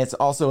 And then it's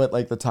also at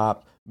like the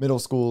top middle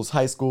schools,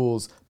 high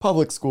schools,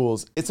 public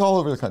schools. It's all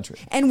over the country.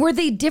 And were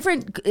they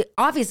different?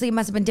 Obviously, it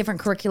must have been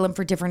different curriculum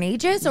for different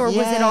ages, or was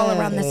it all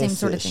around the same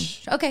sort of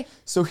thing? Okay.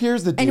 So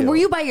here's the deal. And were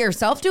you by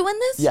yourself doing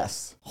this?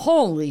 Yes.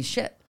 Holy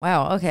shit.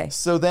 Wow. Okay.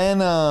 So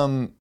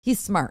then... he's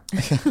smart.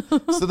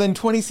 So then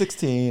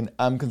 2016,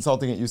 I'm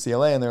consulting at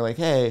UCLA and they're like,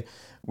 hey,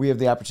 we have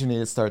the opportunity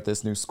to start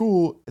this new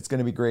school. It's going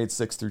to be grades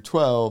 6 through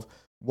 12.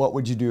 What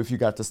would you do if you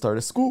got to start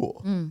a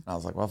school? And I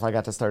was like, well, if I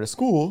got to start a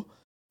school,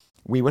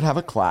 we would have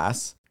a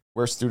class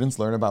where students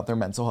learn about their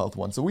mental health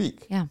once a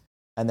week. Yeah.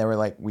 And they were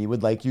like, we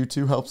would like you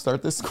to help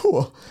start this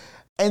school.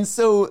 And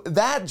so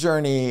that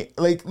journey,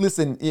 like,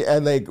 listen,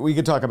 like we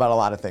could talk about a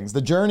lot of things.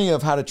 The journey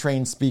of how to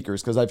train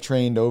speakers, because I've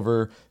trained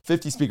over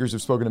 50 speakers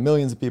who've spoken to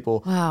millions of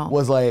people,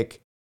 was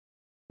like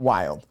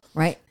wild.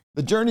 Right.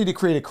 The journey to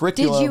create a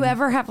curriculum. Did you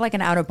ever have like an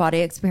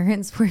out-of-body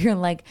experience where you're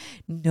like,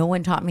 no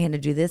one taught me how to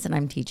do this and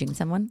I'm teaching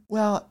someone?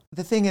 Well,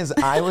 the thing is,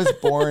 I was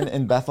born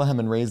in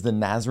Bethlehem and raised in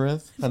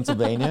Nazareth,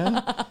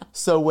 Pennsylvania.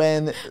 So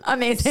when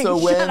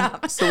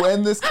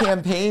this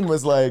campaign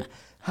was like,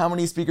 how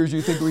many speakers do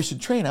you think we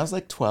should train? I was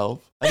like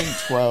 12. I think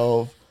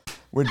 12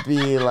 would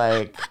be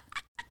like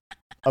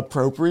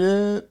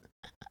appropriate.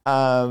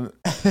 And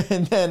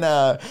then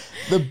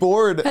the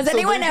board. Has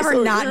anyone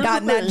ever not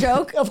gotten that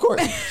joke? Of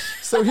course.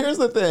 So here's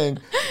the thing.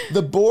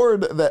 The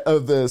board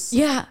of this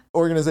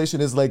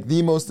organization is like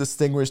the most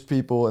distinguished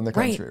people in the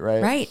country,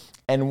 right? Right.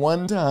 And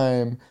one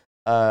time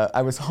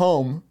I was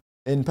home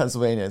in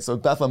Pennsylvania. So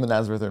Bethlehem and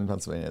Nazareth are in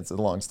Pennsylvania. It's a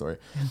long story.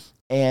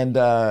 And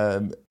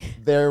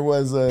there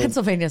was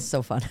Pennsylvania is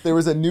so fun. There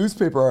was a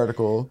newspaper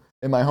article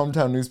in my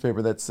hometown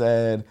newspaper that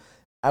said,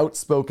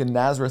 outspoken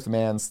Nazareth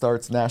man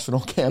starts national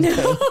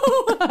campaign.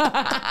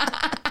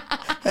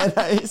 And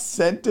I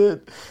sent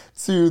it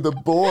to the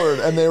board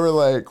and they were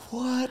like,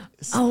 what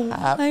is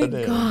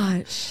happening? Oh my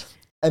gosh.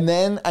 And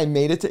then I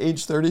made it to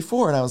age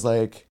 34 and I was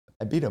like,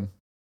 I beat him.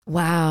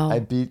 Wow. I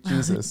beat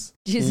Jesus.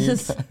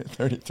 Jesus.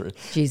 33.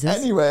 Jesus.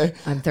 Anyway.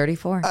 I'm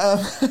 34.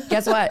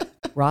 Guess what?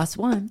 Ross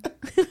won.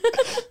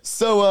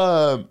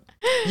 So,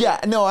 yeah,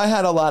 no, I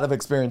had a lot of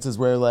experiences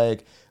where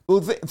like, well,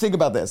 think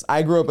about this.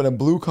 I grew up in a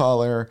blue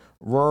collar,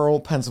 rural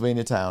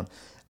Pennsylvania town.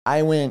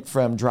 I went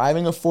from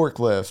driving a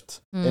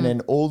forklift in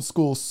an old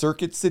school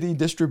Circuit City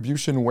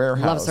distribution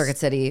warehouse. Love Circuit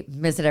City.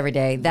 Miss it every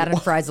day. That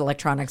and Fry's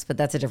Electronics, but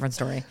that's a different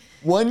story.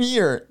 1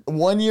 year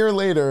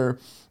later,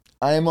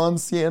 I am on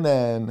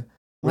CNN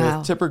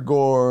with Tipper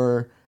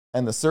Gore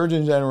and the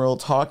Surgeon General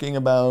talking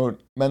about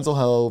mental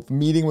health,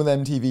 meeting with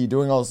MTV,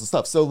 doing all this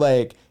stuff. So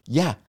like,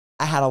 yeah,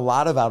 I had a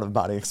lot of out of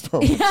body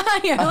exposure.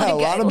 I had a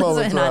lot of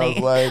moments where I was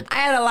like, I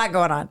had a lot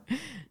going on.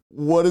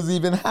 What is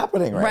even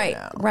happening right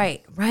now?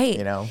 Right.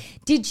 You know?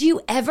 Did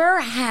you ever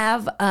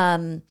have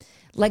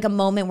like a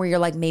moment where you're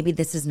like, maybe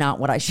this is not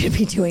what I should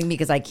be doing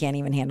because I can't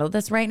even handle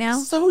this right now?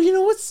 So, you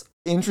know what's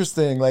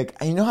interesting? Like,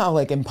 you know how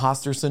like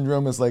imposter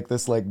syndrome is like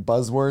this like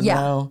buzzword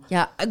now?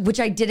 Yeah, which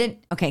I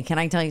didn't. Okay, can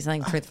I tell you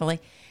something truthfully?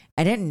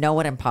 I didn't know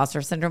what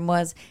imposter syndrome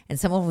was. And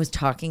someone was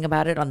talking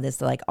about it on this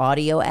like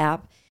audio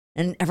app.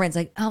 And everyone's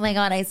like, oh my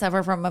God, I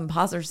suffer from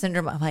imposter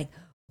syndrome. I'm like,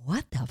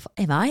 what the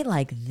am I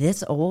like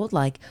this old?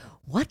 Like,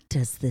 what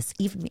does this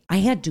even mean? I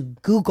had to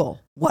Google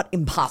what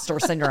imposter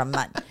syndrome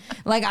meant.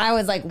 Like, I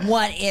was like,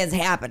 what is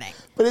happening?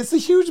 But it's a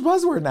huge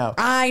buzzword now.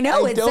 I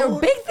know. It's a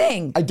big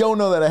thing. I don't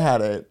know that I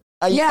had it.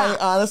 I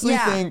honestly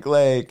think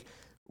like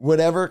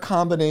whatever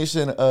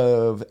combination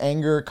of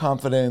anger,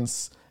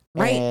 confidence,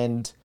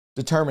 and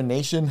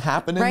determination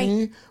happened in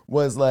me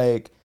was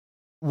like,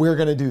 we're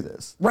going to do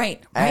this.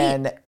 Right.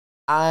 And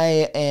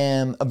I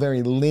am a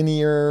very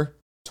linear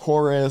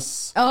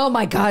Taurus. Oh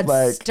my God,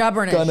 like,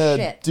 stubborn as gonna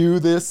shit. Do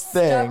this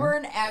thing.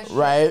 Stubborn as shit.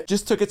 Right?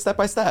 Just took it step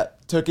by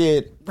step. Took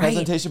it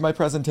presentation by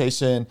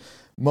presentation,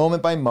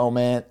 moment by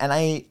moment. And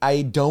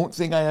I don't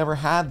think I ever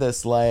had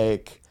this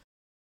like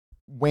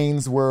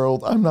Wayne's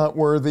World, I'm not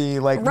worthy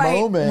like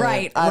moment.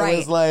 I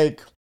was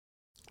like,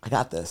 I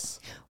got this.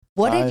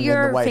 What did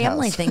your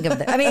family think of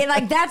that? I mean,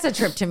 like, that's a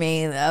trip to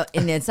me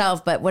in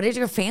itself, but what did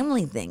your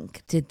family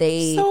think? Did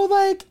they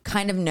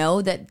kind of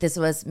know that this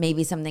was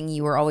maybe something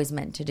you were always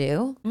meant to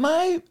do?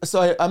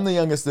 I'm the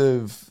youngest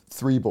of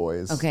three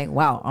boys. Okay,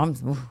 wow.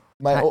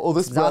 My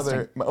oldest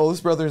brother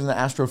is an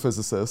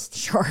astrophysicist.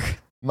 Sure.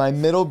 My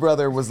middle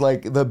brother was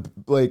like the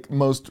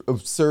most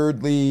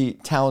absurdly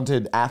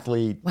talented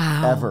athlete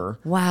ever.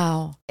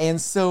 Wow.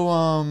 And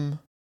so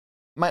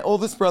my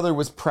oldest brother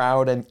was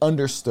proud and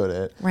understood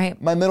it.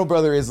 Right. My middle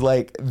brother is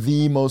like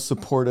the most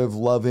supportive,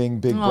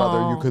 loving big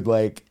brother you could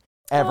like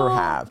ever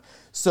have.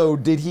 So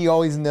did he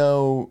always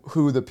know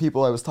who the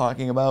people I was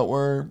talking about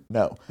were?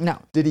 No.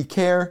 Did he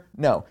care?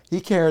 No.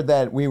 He cared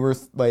that we were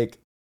like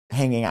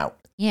hanging out.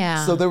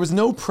 Yeah. So there was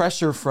no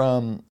pressure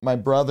from my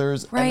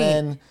brothers. And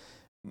then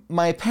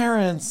my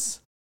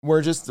parents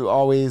were just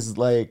always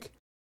like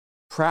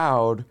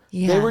proud.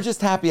 Yeah. They were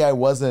just happy I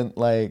wasn't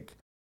like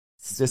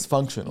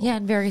dysfunctional. Yeah,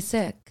 and very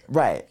sick.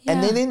 Right. Yeah.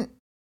 And they didn't,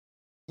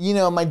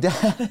 my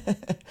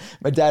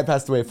dad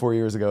passed away 4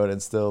 years ago and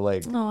it's still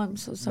like, oh, I'm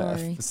so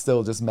sorry.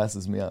 Still just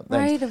messes me up.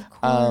 Right, of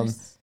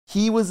course.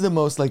 He was the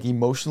most like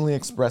emotionally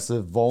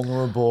expressive,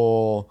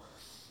 vulnerable,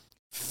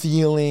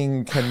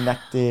 feeling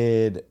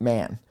connected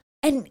man.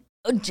 And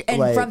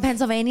like, from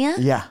Pennsylvania?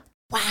 Yeah.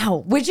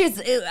 Wow. Which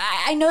is,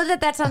 I know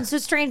that sounds so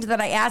strange that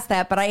I asked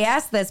that, but I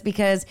asked this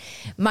because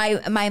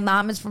my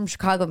mom is from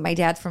Chicago, my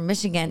dad's from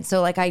Michigan.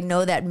 So like, I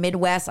know that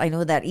Midwest, I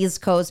know that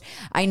East Coast,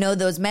 I know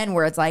those men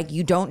where it's like,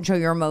 you don't show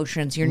your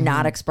emotions, you're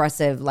not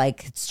expressive.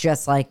 Like, it's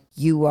just like,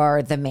 you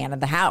are the man of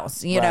the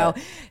house, you know?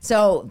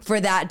 So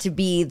for that to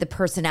be the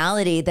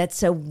personality, that's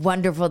so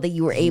wonderful that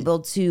you were able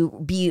to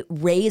be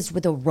raised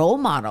with a role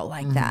model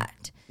like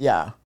that.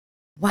 Yeah.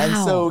 Wow. And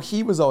so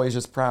he was always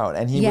just proud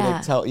and he would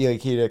like, tell you,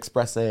 like, he'd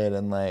express it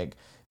and like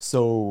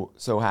so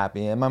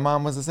happy. And my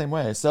mom was the same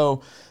way.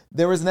 So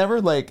there was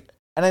never like,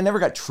 and I never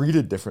got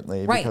treated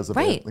differently because of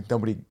it. Like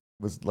nobody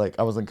was like,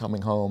 I wasn't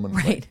coming home and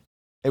like,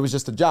 it was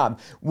just a job.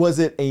 Was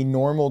it a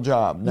normal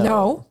job?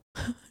 No.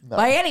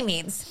 By any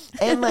means.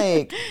 And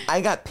like,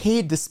 I got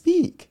paid to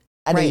speak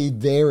at a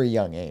very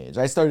young age.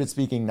 I started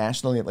speaking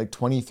nationally at like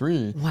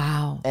 23.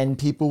 Wow. And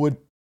people would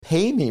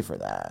pay me for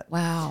that.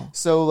 Wow.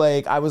 So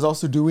like I was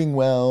also doing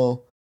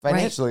well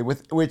financially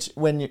with which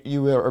when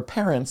you are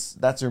parents,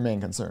 that's your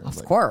main concern. Of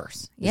like,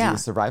 course. Is he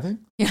surviving?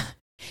 Yeah.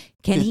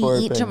 Can he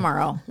eat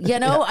tomorrow? You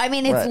know, I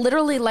mean, it's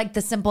literally like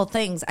the simple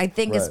things. I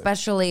think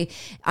especially,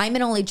 I'm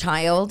an only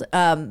child,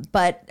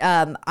 but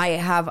I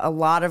have a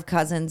lot of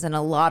cousins and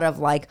a lot of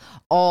like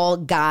all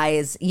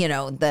guys, you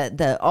know,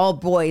 the all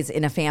boys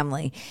in a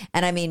family.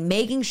 And I mean,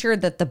 making sure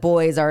that the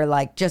boys are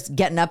like just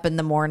getting up in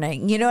the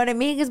morning, you know what I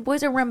mean? Because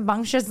boys are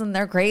rambunctious and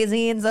they're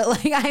crazy. And so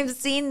like, I've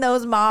seen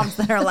those moms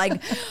that are like,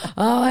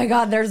 oh my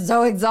God, they're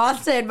so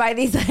exhausted by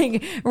these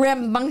like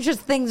rambunctious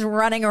things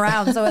running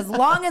around. So as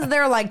long as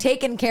they're like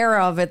taken care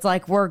of, it's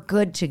like we're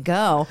good to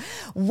go.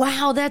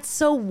 Wow, that's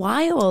so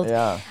wild.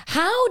 Yeah.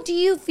 How do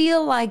you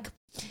feel like,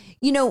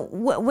 you know,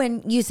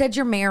 when you said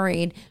you're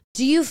married,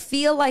 do you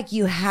feel like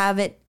you have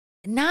it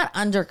not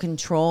under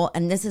control.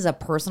 And this is a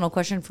personal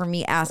question for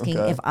me, asking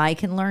if I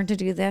can learn to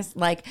do this,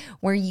 like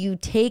where you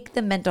take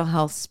the mental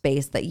health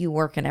space that you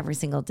work in every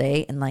single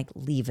day and like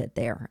leave it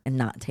there and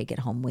not take it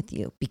home with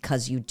you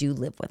because you do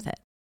live with it.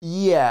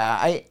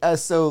 Yeah.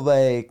 So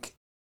like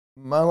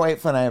my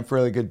wife and I have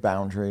really good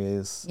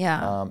boundaries.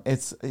 Yeah.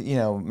 It's,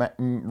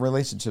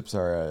 relationships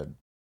are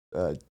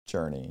a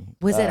journey.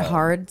 Was it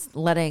hard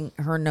letting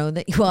her know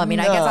that? Well, I mean,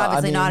 I guess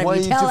obviously not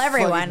if you tell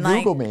everyone.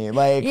 Like, Google me,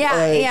 like,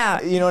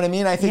 yeah. You know what I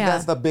mean? I think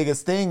that's the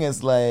biggest thing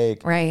is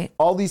like, right.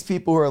 All these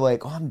people who are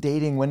like, oh, I'm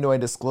dating. When do I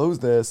disclose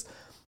this?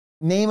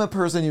 Name a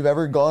person you've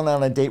ever gone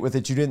on a date with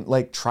that you didn't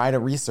like try to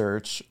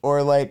research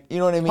or like, you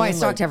know what I mean? Oh, I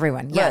stalked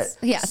everyone. Yes.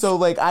 Right. Yes. So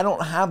like, I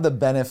don't have the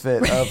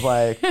benefit of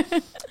like,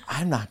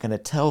 I'm not going to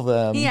tell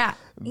them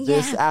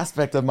this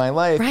aspect of my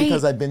life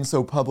because I've been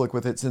so public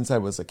with it since I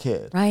was a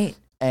kid. Right.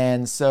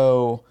 And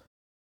so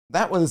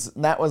that was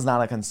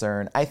not a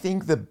concern. I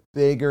think the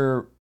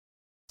bigger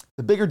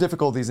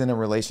difficulties in a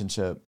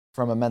relationship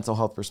from a mental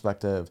health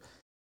perspective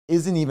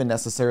isn't even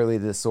necessarily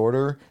the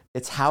disorder.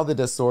 It's how the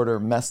disorder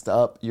messed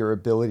up your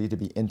ability to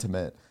be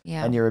intimate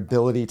and your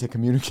ability to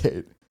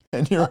communicate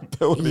and your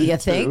ability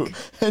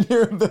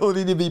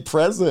to be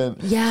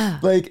present. Yeah.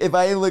 Like if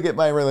I look at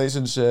my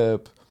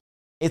relationship,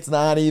 it's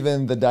not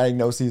even the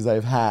diagnoses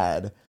I've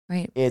had.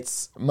 Right.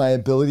 It's my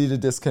ability to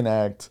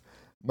disconnect,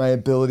 my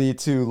ability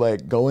to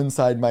like go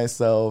inside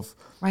myself,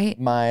 right?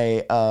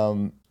 My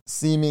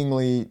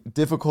seemingly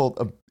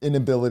difficult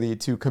inability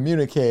to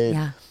communicate,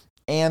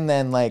 and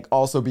then like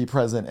also be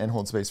present and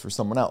hold space for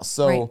someone else.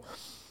 So,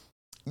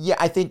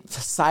 I think the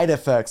side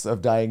effects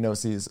of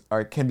diagnoses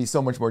can be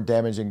so much more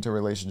damaging to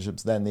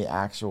relationships than the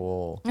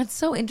actual. That's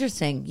so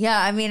interesting. Yeah,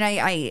 I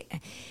mean,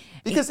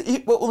 because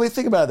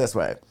think about it this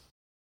way.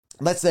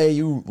 Let's say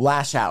you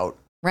lash out,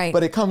 right?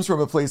 But it comes from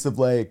a place of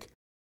like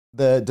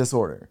the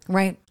disorder,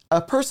 right? A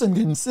person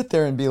can sit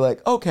there and be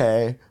like,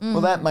 okay,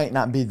 well, that might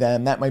not be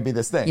them. That might be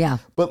this thing. Yeah.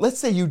 But let's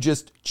say you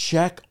just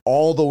check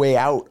all the way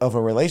out of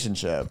a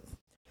relationship.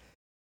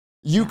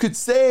 You could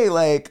say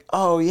like,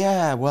 oh,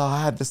 yeah, well,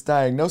 I have this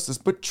diagnosis.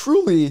 But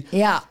truly,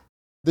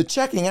 the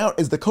checking out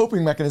is the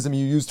coping mechanism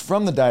you used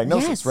from the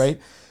diagnosis, right?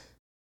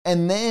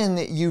 And then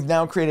you've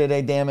now created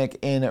a dynamic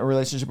in a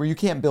relationship where you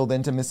can't build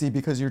intimacy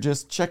because you're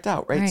just checked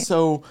out, right?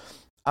 So,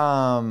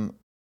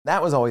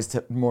 that was always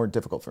more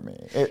difficult for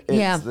me.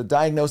 The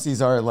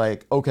diagnoses are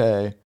like,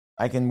 okay,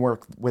 I can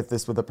work with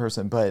this with a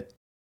person, but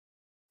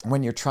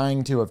when you're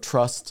trying to have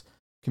trust,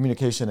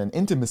 communication, and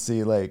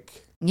intimacy,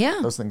 like,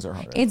 those things are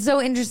harder. It's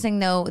so interesting,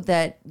 though,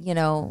 that,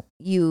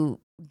 you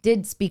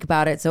did speak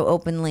about it so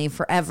openly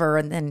forever,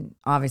 and then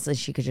obviously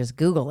she could just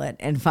Google it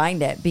and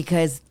find it,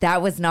 because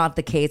that was not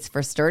the case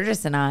for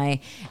Sturgis and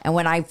I. And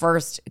when I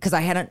first, because I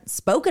hadn't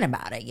spoken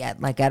about it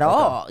yet, like at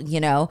all,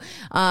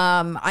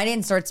 I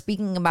didn't start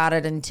speaking about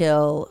it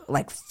until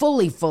like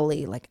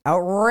fully, like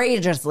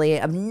outrageously,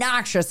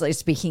 obnoxiously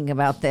speaking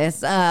about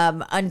this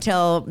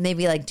until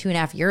maybe like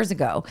 2.5 years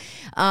ago.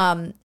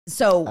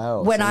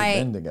 So when we've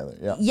been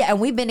together, and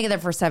we've been together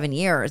for 7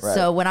 years. Right.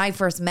 So when I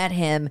first met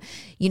him,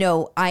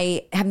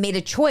 I have made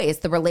a choice.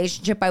 The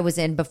relationship I was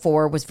in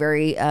before was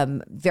very,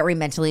 very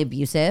mentally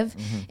abusive,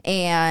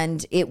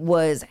 and it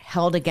was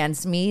held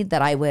against me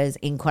that I was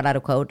in quote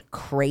unquote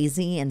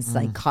crazy and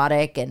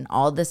psychotic and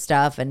all this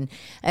stuff, and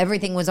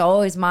everything was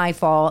always my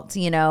fault,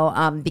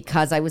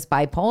 because I was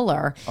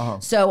bipolar.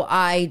 So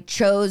I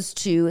chose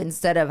to,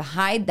 instead of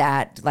hide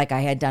that like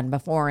I had done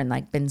before and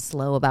like been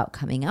slow about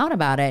coming out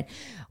about it.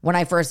 When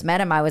I first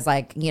met him, I was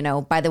like,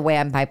 by the way,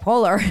 I'm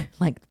bipolar.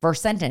 Like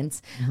first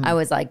sentence, I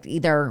was like,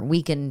 either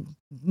we can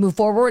move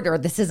forward or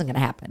this isn't going to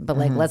happen, but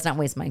like, let's not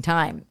waste my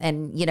time.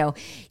 And,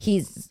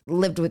 he's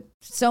lived with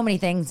so many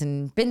things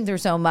and been through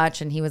so much.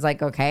 And he was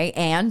like, okay.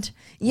 And,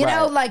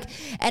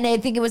 and I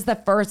think it was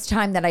the first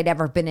time that I'd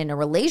ever been in a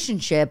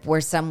relationship where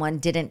someone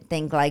didn't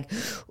think like,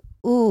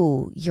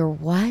 ooh, you're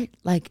what?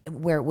 Like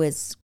where it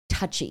was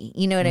touchy,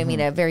 you know what I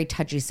mean? A very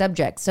touchy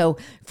subject. So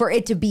for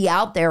it to be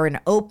out there and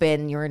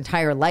open your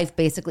entire life,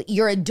 basically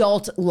your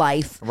adult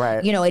life,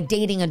 right? A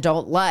dating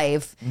adult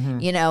life,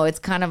 it's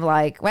kind of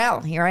like,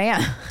 well, here I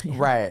am.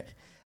 Right.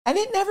 And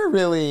it never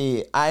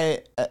really,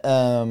 it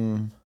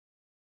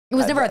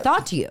was never a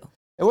thought to you.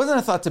 It wasn't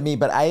a thought to me,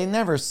 but I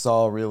never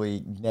saw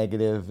really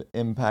negative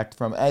impact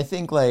from it. I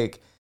think like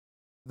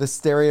the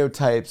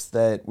stereotypes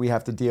that we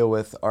have to deal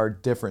with are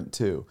different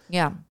too.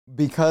 Yeah.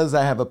 Because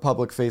I have a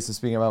public face of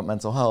speaking about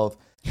mental health,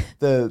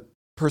 the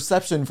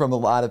perception from a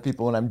lot of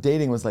people when I'm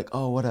dating was like,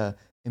 oh, what a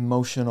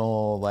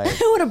emotional, like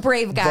what a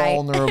brave guy,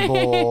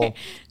 vulnerable,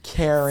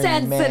 caring,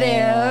 sensitive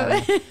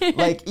man.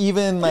 Like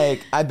even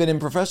like I've been in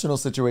professional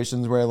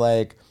situations where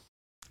like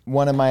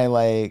one of my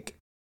like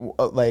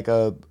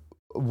a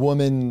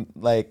woman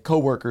like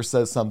coworker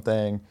says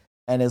something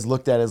and is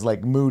looked at as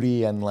like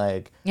moody and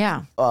like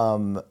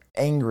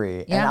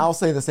angry. And I'll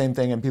say the same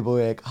thing and people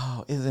are like,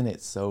 oh, isn't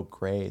it so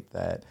great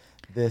that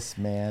this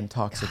man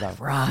talks about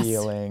Ross.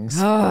 feelings?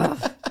 Oh,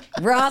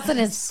 Ross and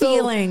his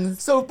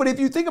feelings. So, but if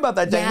you think about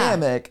that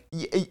dynamic,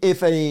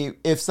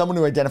 if someone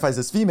who identifies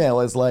as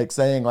female is like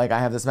saying like I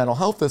have this mental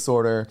health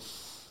disorder,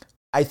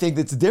 I think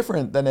that's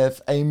different than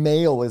if a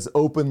male is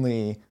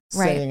openly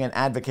saying and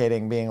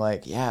advocating, being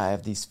like, yeah, I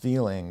have these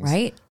feelings.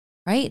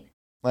 Right.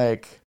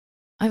 Like,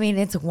 I mean,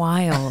 it's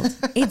wild.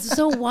 It's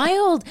so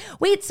wild.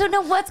 Wait, so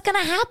now what's going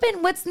to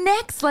happen? What's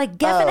next? Like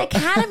Geffen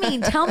Academy,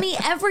 tell me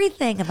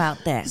everything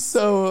about this.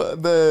 So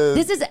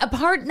this is a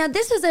part. Now,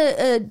 this is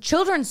a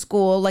children's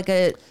school, like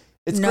a.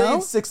 It's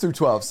grades 6 through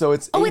 12, so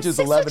it's ages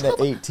 11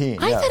 to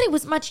 18. I thought it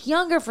was much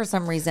younger for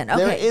some reason.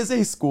 Okay. There is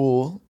a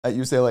school at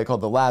UCLA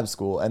called the Lab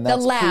School, and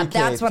that's the Lab. pre-K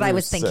that's what I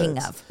was 6.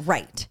 thinking of.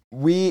 Right.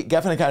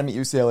 Geffen Academy at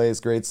UCLA is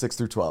grades 6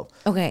 through 12.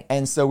 Okay.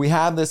 And so we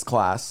have this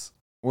class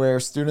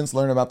where students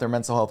learn about their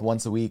mental health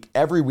once a week,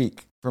 every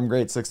week from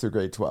grade 6 through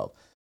grade 12.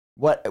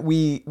 What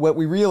we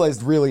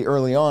realized really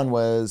early on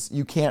was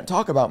you can't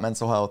talk about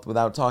mental health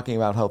without talking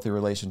about healthy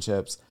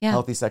relationships,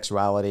 healthy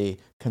sexuality,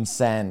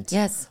 consent,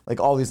 like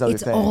all these other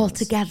things. It's all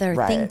together.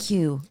 Right. Thank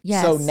you.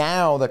 Yes. So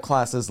now the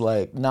class is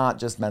like not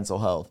just mental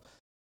health.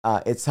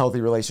 It's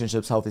healthy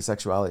relationships, healthy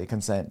sexuality,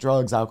 consent,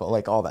 drugs, alcohol,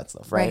 like all that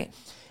stuff, right?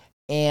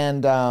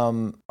 And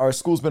our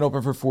school's been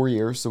open for 4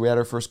 years, so we had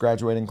our first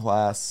graduating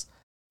class,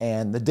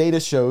 and the data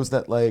shows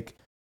that, like,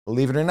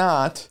 believe it or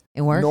not,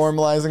 it works.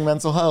 Normalizing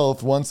mental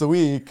health once a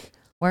week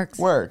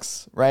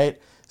works,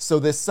 right? So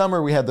this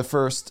summer we had the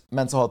first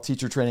mental health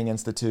teacher training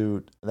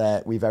institute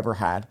that we've ever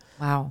had.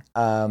 Wow.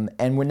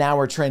 And now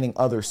we're training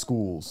other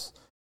schools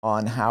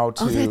on how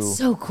to. Oh, that's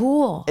so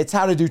cool. It's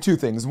how to do two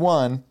things.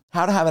 One,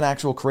 how to have an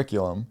actual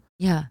curriculum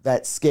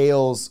that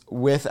scales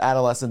with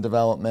adolescent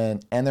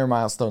development and their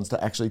milestones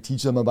to actually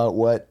teach them about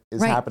what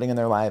is happening in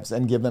their lives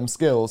and give them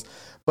skills,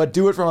 but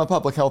do it from a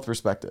public health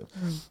perspective.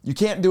 You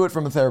can't do it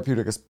from a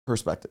therapeutic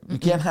perspective. You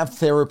can't have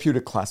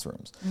therapeutic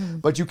classrooms,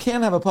 but you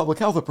can have a public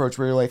health approach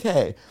where you're like,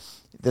 hey,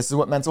 this is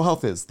what mental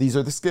health is. These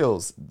are the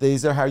skills.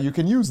 These are how you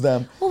can use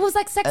them. Well, it was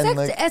like sex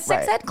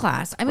ed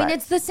class. I mean,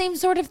 it's the same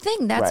sort of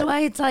thing. That's why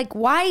it's like,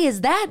 why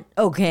is that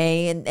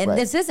okay and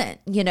this isn't,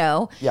 you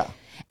know? Yeah.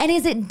 And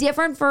is it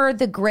different for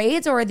the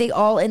grades, or are they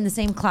all in the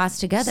same class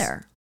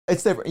together?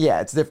 It's different.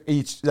 Yeah, it's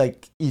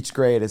different. Each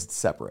grade is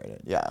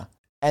separated. Yeah.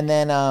 And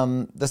then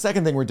the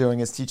second thing we're doing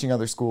is teaching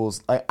other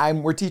schools.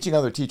 We're teaching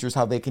other teachers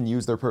how they can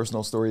use their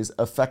personal stories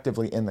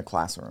effectively in the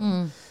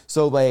classroom.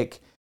 So like,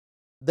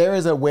 there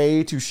is a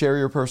way to share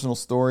your personal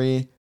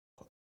story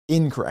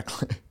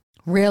incorrectly.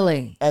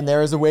 Really? And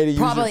there is a way to use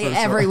probably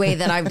every way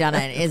that I've done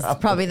it is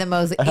probably the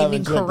most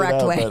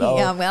incorrect way.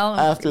 Yeah,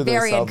 well,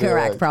 very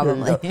incorrect,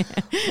 probably.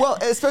 Well,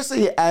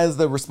 especially as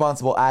the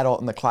responsible adult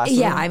in the classroom.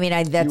 Yeah, I mean,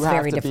 that's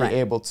very different. You have to be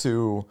able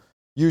to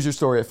use your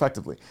story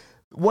effectively.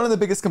 One of the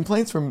biggest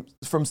complaints from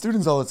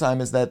students all the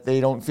time is that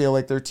they don't feel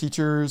like their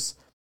teachers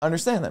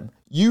understand them.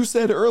 You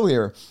said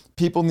earlier,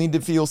 people need to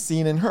feel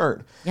seen and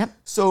heard. Yep.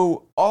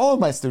 So all of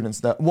my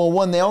students know, well,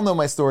 one, they all know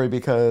my story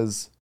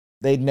because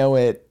they know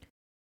it.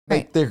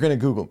 Like they're going to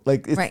Google,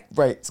 like it's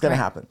it's going to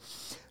happen.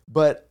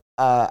 But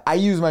I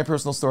use my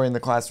personal story in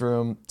the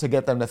classroom to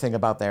get them to think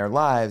about their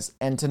lives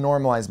and to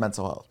normalize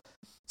mental health.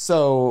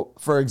 So,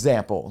 for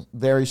example,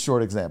 very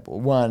short example.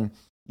 One,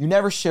 you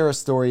never share a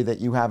story that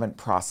you haven't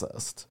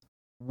processed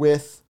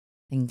with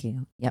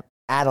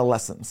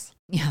adolescents.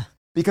 Yeah.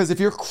 Because if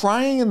you're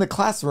crying in the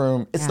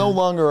classroom, it's no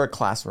longer a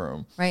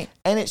classroom. Right.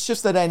 And it's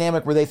just a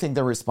dynamic where they think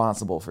they're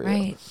responsible for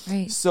you.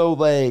 Right. So,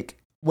 like,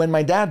 when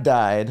my dad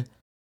died,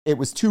 it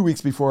was 2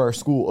 weeks before our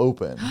school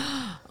opened.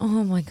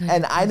 Oh my God.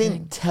 And I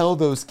didn't tell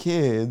those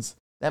kids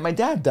that my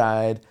dad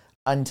died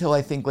until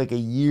I think like a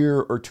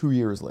year or 2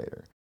 years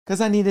later. Because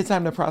I needed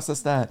time to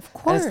process that. Of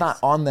course. And it's not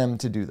on them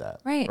to do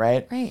that.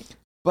 Right.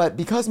 But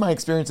because my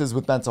experiences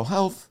with mental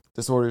health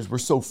disorders were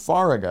so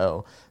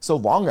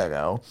long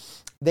ago,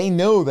 they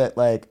know that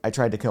like I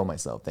tried to kill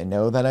myself. They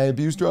know that I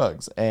abused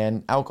drugs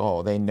and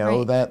alcohol. They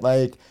know that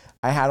like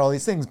I had all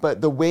these things.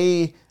 But the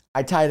way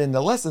I tie it into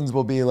lessons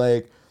will be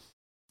like,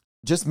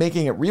 just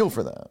making it real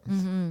for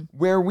them.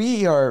 Where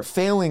we are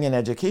failing in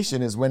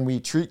education is when we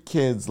treat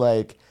kids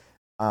like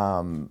we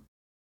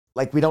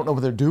don't know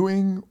what they're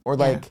doing, or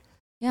like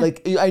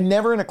I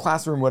never in a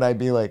classroom would I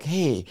be like,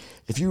 hey,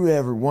 if you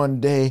ever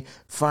one day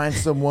find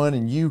someone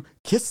and you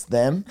kiss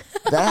them,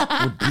 that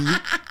would be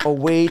a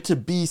way to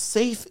be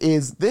safe.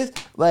 Is this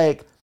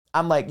like,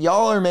 I'm like,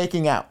 y'all are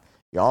making out.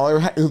 You're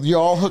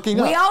all hooking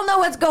up. We all know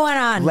what's going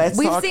on.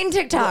 We've seen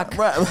TikTok.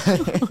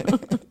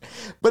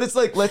 But it's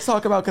like, let's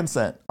talk about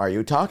consent. Are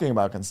you talking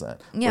about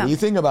consent? Yeah. What do you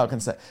think about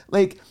consent?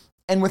 Like,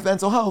 and with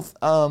mental health,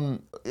 I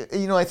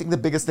think the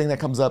biggest thing that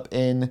comes up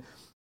in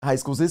high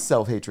schools is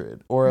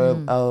self-hatred or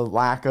a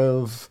lack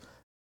of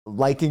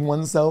liking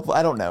oneself.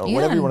 I don't know,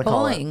 whatever you want to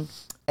call it.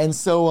 And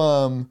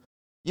so,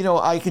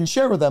 I can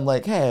share with them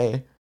like,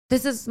 hey,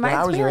 this is my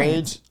experience. When I was your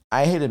age,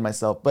 I hated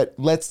myself, but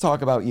let's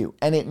talk about you.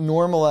 And it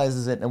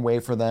normalizes it in a way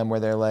for them where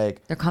they're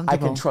like, they're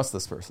comfortable. I can trust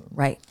this person.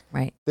 Right.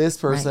 This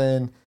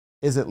person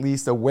is at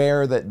least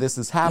aware that this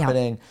is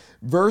happening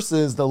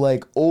versus the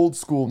like old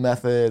school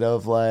method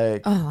of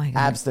like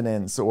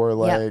abstinence or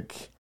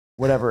like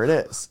whatever it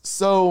is.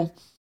 So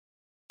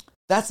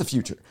That's the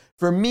future.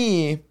 For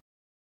me,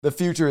 the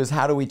future is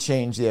how do we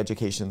change the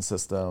education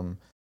system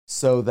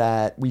so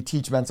that we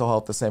teach mental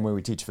health the same way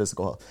we teach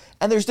physical health.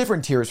 And there's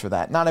different tiers for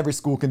that. Not every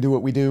school can do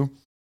what we do.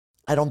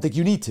 I don't think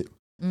you need to.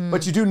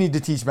 But you do need to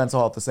teach mental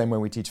health the same way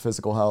we teach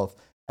physical health.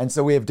 And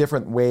so we have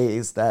different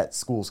ways that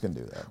schools can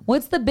do that.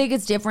 What's the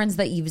biggest difference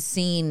that you've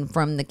seen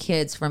from the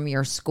kids from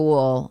your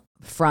school,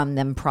 from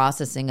them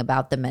processing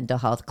about the mental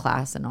health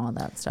class and all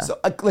that stuff? So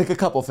like a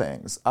couple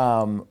things.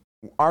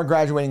 Our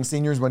graduating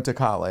seniors went to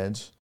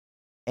college,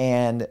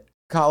 and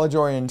college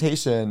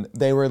orientation,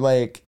 they were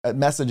like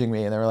messaging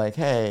me and they were like,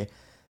 hey,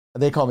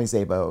 they call me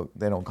Zabo.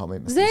 They don't call me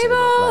Mr.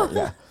 Zabo. Right,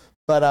 yeah.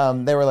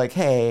 But they were like,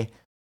 hey,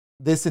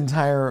 this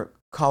entire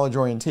college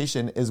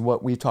orientation is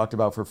what we've talked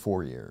about for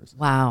 4 years.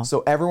 Wow.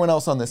 So everyone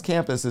else on this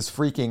campus is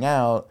freaking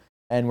out,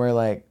 and we're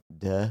like,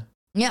 duh.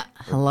 Yeah.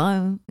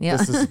 Hello. Yeah.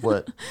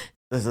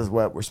 This is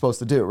what we're supposed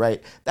to do,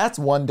 right? That's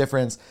one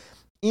difference.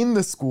 In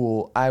the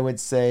school, I would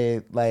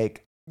say,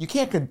 like, you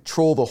can't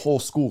control the whole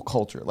school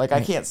culture. Like,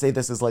 I can't say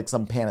this is like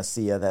some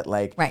panacea that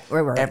like right.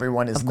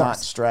 everyone is not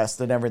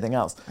stressed and everything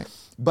else. Right.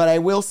 But I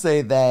will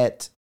say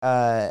that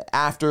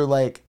after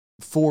like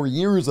 4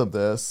 years of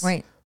this,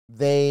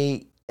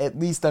 they at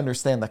least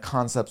understand the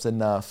concepts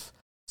enough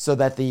so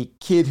that the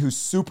kid who's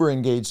super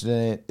engaged in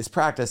it is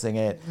practicing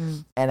it.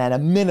 And at a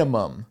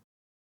minimum,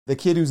 the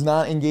kid who's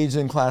not engaged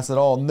in class at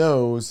all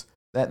knows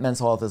that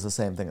mental health is the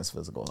same thing as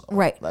physical health.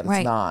 Right. That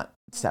it's not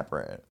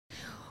separate.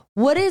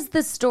 What is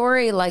the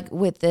story like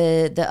with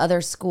the other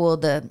school?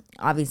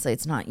 Obviously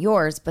it's not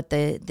yours, but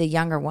the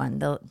younger one,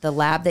 the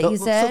lab that you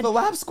said. So the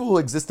lab school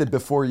existed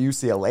before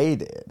UCLA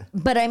did.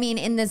 But I mean,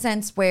 in the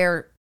sense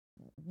where,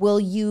 will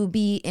you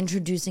be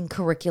introducing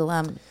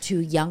curriculum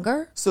to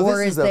younger? So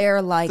or is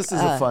there like this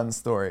is a fun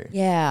story.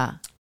 Yeah.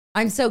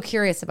 I'm so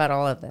curious about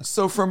all of this.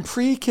 So from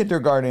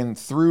pre-kindergarten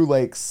through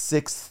like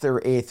 6th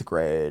or 8th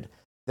grade,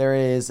 there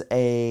is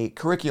a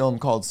curriculum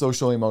called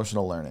social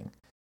emotional learning.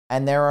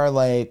 And there are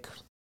like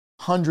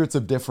hundreds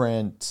of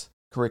different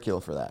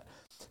curricula for that.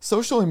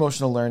 Social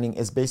emotional learning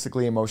is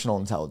basically emotional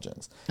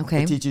intelligence.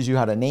 Okay. It teaches you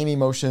how to name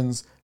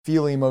emotions,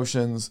 feel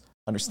emotions,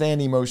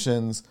 understand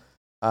emotions,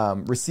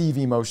 receive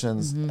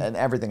emotions, and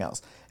everything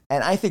else.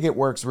 And I think it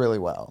works really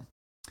well.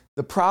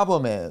 The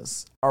problem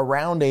is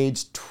around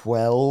age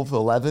 12,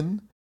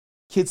 11,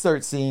 kids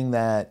start seeing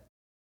that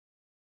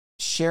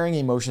sharing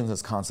emotions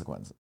has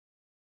consequences.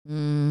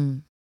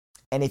 And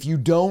if you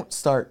don't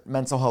start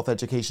mental health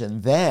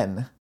education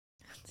then,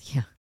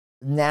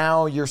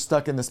 now you're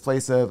stuck in this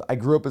place of, I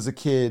grew up as a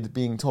kid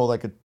being told I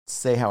could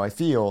say how I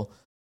feel.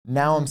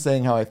 Now I'm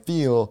saying how I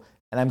feel,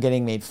 and I'm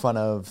getting made fun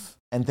of,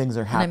 and things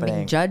are happening. And I'm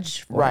being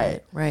judged for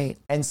it. Right.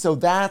 And so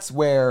that's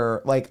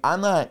where, like,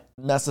 I'm not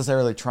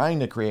necessarily trying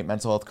to create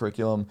mental health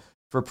curriculum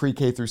for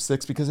pre-K through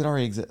 6 because it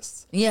already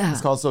exists. Yeah. It's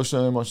called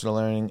social and emotional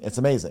learning. It's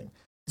amazing.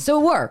 So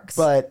it works.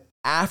 But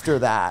after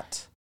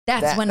that,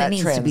 that's when it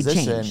needs to be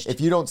changed. If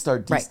you don't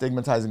start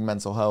destigmatizing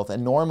mental health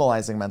and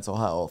normalizing mental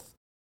health,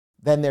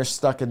 then they're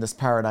stuck in this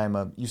paradigm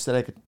of, you said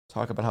I could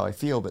talk about how I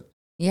feel, but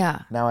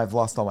now I've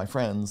lost all my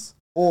friends,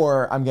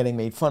 or I'm getting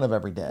made fun of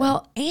every day.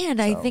 Well,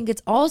 and I think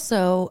it's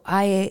also,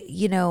 I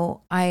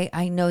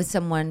know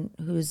someone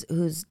who's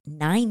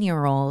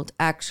 9-year-old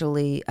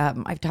actually,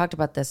 I've talked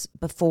about this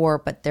before,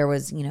 but there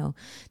was,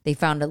 they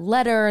found a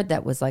letter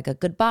that was like a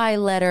goodbye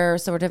letter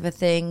sort of a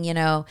thing,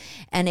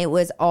 and it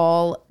was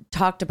all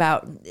talked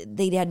about.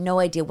 They had no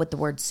idea what the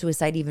word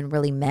suicide even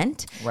really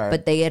meant,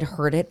 but they had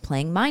heard it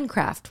playing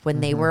Minecraft when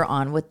they were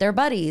on with their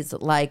buddies,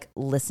 like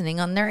listening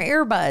on their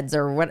earbuds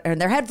or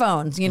their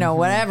headphones,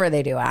 whatever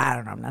they do. I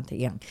don't know. I'm not that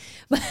young.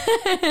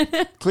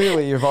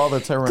 Clearly, you have all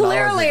the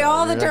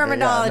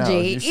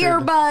terminology.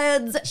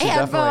 Earbuds,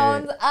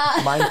 headphones.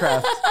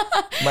 Minecraft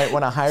might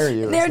want to hire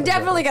you. They're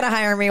definitely going to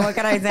hire me. What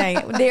can I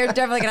say? They're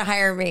definitely going to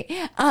hire me.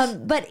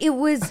 But it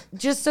was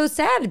just so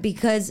sad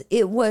because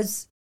it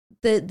was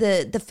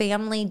the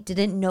family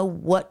didn't know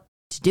what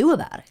to do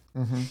about it,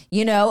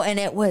 and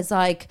it was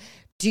like,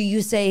 do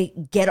you say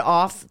get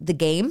off the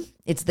game?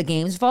 It's the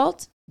game's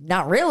fault?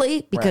 Not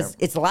really, because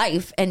it's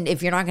life. And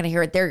if you're not going to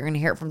hear it there, you're going to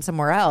hear it from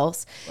somewhere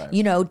else.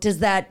 Right. Does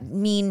that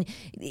mean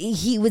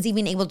he was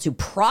even able to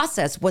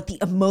process what the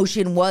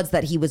emotion was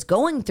that he was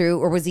going through?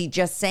 Or was he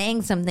just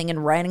saying something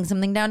and writing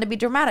something down to be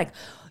dramatic?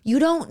 You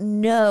don't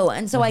know.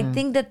 And so I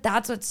think that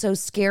that's what's so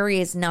scary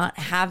is not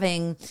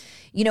having,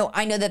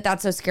 I know that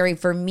that's so scary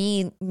for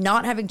me,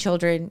 not having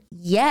children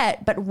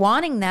yet, but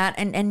wanting that.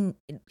 And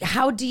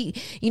how do you,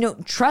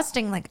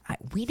 trusting, like,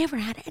 we never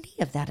had any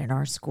of that in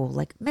our school.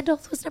 Like, mental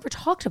health was never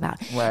talked about.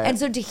 Right. And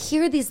so to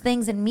hear these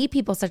things and meet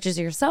people such as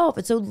yourself,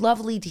 it's so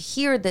lovely to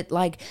hear that,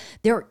 like,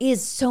 there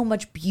is so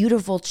much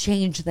beautiful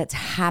change that's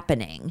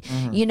happening,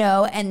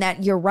 and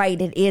that you're right.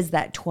 It is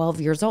that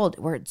 12 years old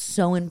where it's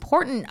so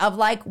important of,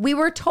 like, we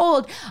were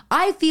told,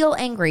 I feel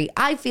angry,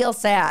 I feel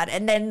sad.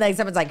 And then like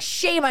someone's like,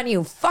 shame on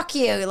you, fuck you.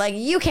 you. Like,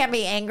 you can't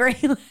be angry.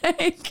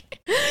 Like,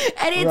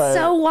 and it's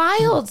so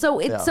wild. So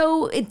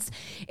it's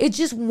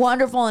just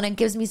wonderful. And it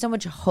gives me so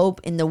much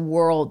hope in the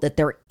world that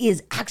there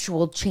is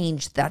actual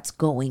change that's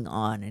going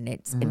on. And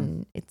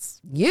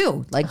it's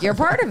you, like, you're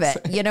part of it.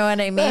 You know what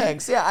I mean?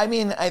 Thanks. Yeah. I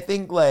mean, I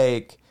think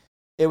like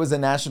it was a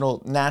natural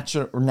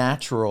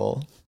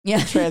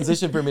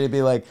transition for me to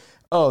be like,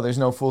 oh, there's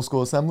no full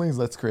school assemblies.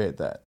 Let's create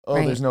that. Oh,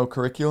 there's no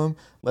curriculum.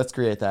 Let's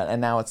create that.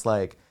 And now it's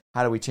like,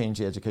 how do we change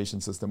the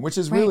education system? Which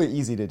is really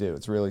easy to do.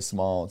 It's really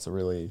small. It's a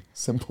really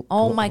simple.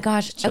 Oh my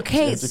gosh.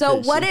 Okay.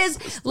 So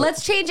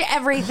let's change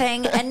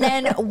everything. And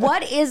then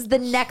what is the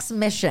next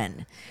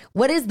mission?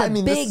 What is the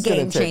big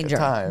game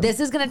changer? This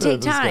is going to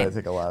take time.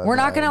 Take a lot of We're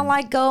not time. going to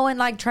like go and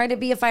like try to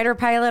be a fighter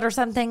pilot or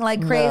something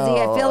like crazy.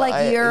 No, I feel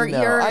like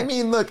you're I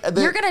mean, look,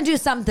 you're going to do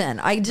something.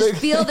 I just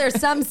feel there's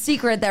some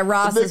secret that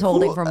Ross is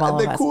holding from all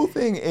of us. The cool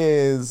thing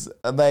is,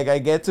 like, I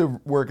get to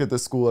work at the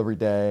school every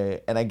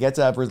day, and I get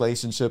to have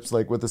relationships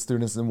like with the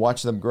students and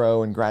watch them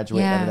grow and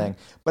graduate and everything.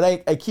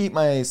 But I keep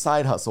my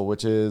side hustle,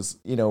 which is,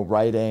 you know,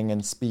 writing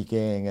and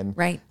speaking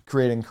and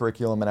creating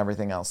curriculum and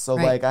everything else. So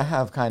like I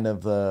have kind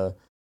of a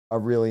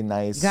really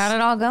nice got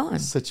it all going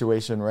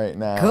situation right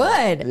now.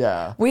 Good.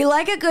 Yeah. We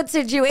like a good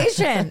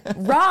situation.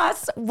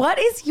 Ross, what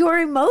is your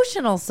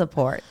emotional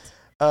support?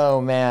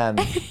 Oh man.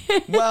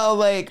 Well,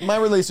 like my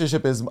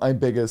relationship is my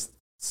biggest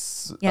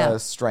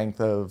strength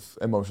of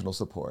emotional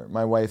support.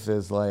 My wife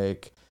is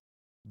like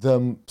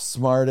the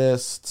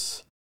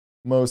smartest,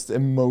 most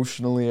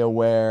emotionally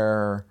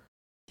aware,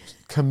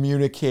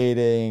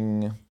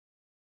 communicating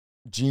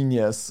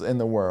genius in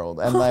the world,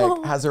 and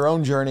like has her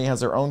own journey, has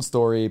her own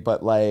story,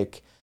 but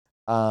like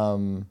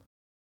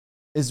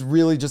is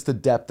really just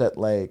adept at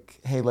like,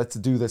 hey, let's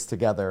do this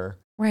together.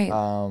 Right.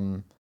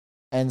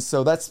 And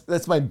so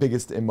that's my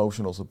biggest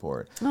emotional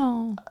support.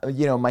 Oh.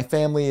 You know, my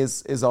family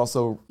is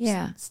also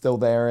still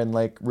there and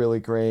like really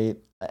great.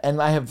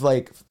 And I have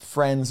like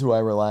friends who I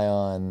rely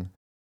on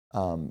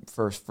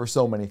for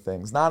so many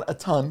things. Not a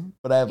ton,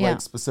 but I have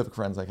like specific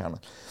friends I count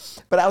on.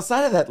 But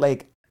outside of that,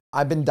 like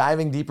I've been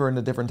diving deeper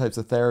into different types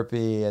of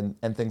therapy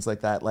and things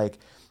like that. Like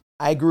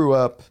I grew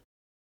up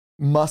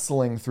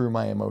muscling through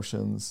my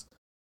emotions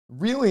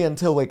really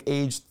until like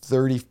age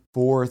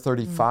 34,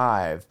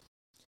 35,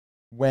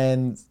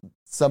 when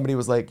somebody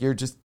was like, you're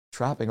just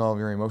trapping all of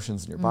your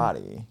emotions in your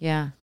body.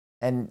 Yeah.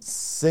 And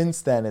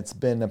since then, it's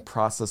been a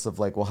process of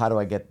like, well, how do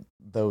I get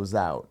those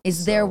out?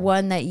 Is there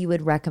one that you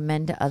would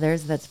recommend to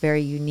others that's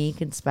very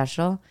unique and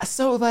special?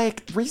 So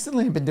like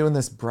recently I've been doing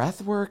this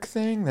breath work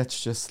thing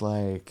that's just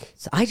like...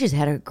 So I just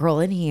had a girl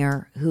in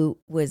here who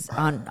was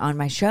on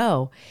my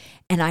show,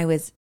 and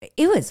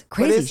it was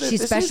crazy. She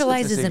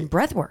specializes in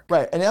breath work.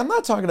 Right. And I'm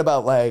not talking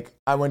about like,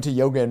 I went to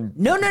yoga and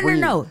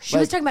No. She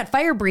was talking about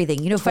fire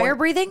breathing. You know fire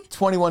breathing?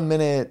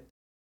 21-minute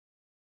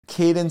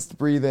cadenced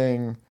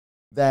breathing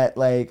that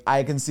like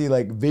I can see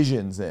like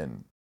visions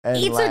in. And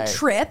it's like, a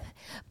trip,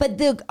 but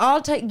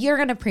you're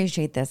gonna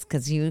appreciate this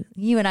because you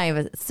and I have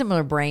a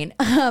similar brain.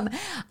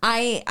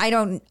 I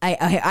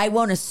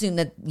won't assume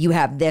that you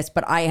have this,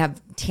 but I have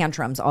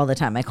tantrums all the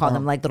time. I call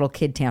them like little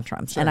kid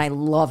tantrums, and I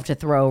love to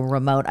throw a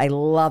remote. I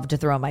love to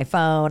throw my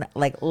phone.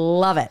 Like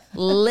love it,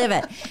 live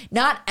it.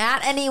 Not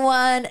at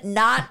anyone,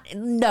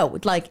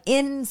 like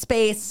in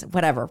space,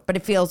 whatever. But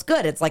it feels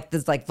good. It's like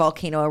this like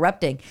volcano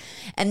erupting,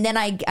 and then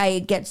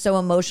I get so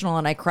emotional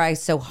and I cry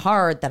so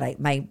hard that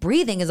my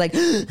breathing is like.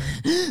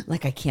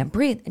 Like I can't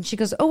breathe. And she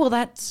goes, oh, well,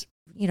 that's,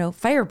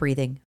 fire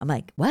breathing. I'm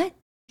like, what?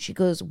 She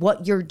goes,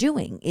 what you're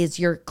doing is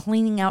you're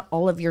cleaning out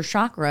all of your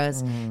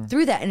chakras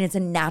through that. And it's a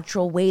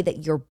natural way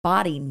that your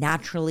body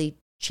naturally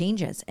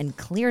changes and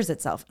clears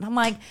itself. And I'm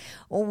like,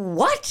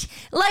 what?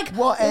 Like,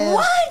 what?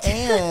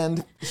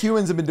 And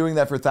humans have been doing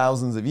that for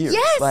thousands of years.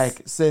 Yes.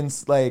 Like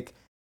since like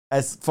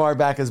as far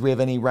back as we have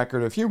any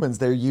record of humans,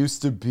 there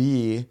used to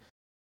be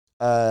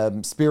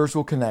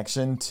spiritual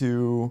connection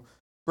to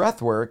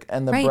breath work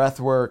and the breath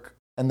work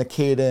and the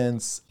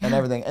cadence and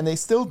everything. And they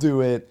still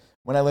do it.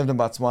 When I lived in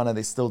Botswana,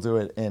 they still do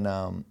it in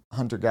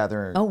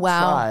hunter-gatherer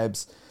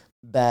tribes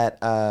that,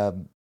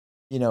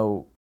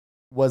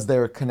 was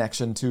their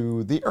connection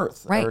to the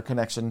earth or a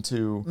connection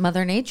to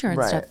Mother Nature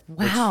and stuff.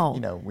 Wow.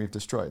 Which, we've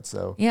destroyed.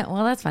 So yeah,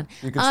 well, that's fun.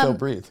 You can still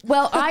breathe.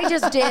 Well, I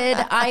just did.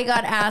 I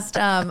got asked.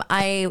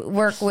 I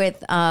work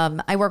with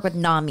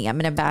NAMI. I'm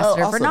an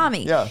ambassador for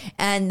NAMI. Yeah.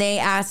 And they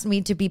asked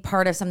me to be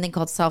part of something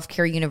called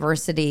Self-Care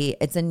University.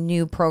 It's a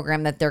new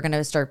program that they're going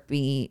to start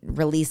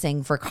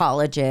releasing for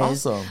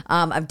colleges. Awesome.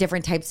 Of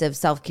different types of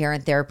self-care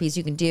and therapies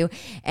you can do.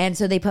 And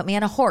so they put me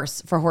on a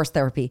horse for horse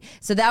therapy.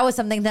 So that was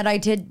something that I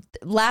did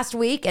last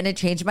week, and it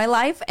changed my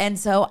life. And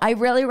so I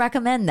really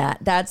recommend that.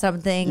 That's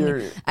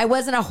something. I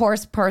wasn't a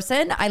horse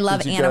person. I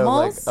love Did you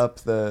animals. go, like, up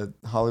the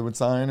Hollywood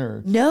sign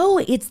or? No,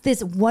 it's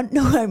this one.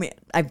 No, I mean,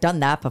 I've done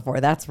that before.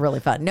 That's really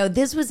fun. No,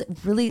 this was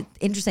really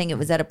interesting. It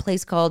was at a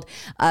place called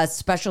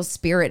Special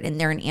Spirit,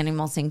 and they're an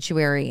animal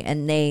sanctuary,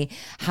 and they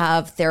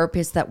have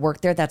therapists that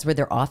work there. That's where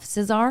their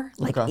offices are,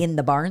 like in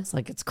the barns.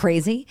 Like, it's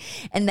crazy.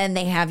 And then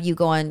they have you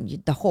go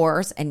on the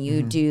horse and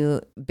you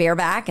do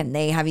bareback, and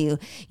they have you,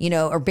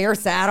 or bare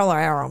saddle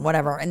or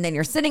whatever. And then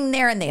you're sitting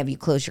there and they have you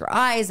close your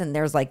eyes, and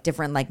there's like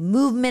different like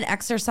movement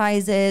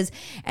exercises,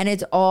 and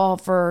it's all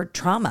for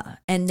trauma.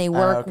 And they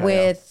work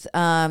with,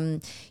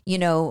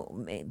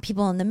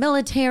 people in the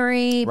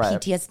military,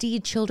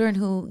 PTSD, children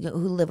who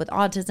live with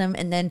autism,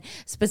 and then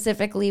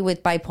specifically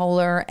with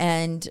bipolar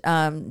and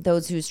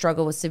those who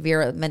struggle with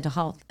severe mental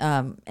health,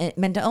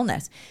 mental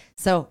illness.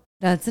 So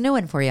that's a new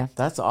one for you.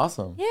 That's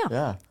awesome.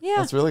 Yeah.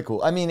 That's really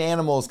cool. I mean,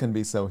 animals can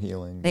be so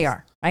healing. They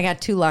are. I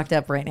got 2 locked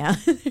up right now.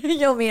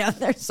 You'll meet them.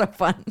 They're so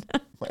fun.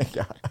 My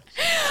God.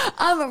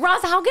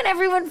 Ross, how can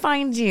everyone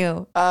find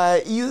you?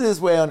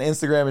 Easiest way on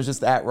Instagram is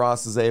just at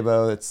Ross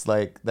Szabo. It's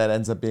like, that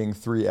ends up being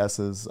 3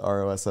 S's,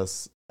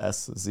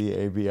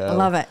 ROSSSZABO. I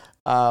love it.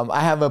 I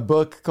have a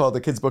book called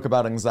The Kids Book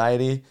About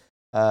Anxiety.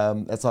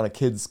 That's on a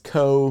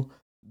kidsco.com.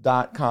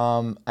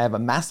 I have a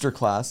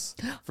masterclass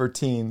for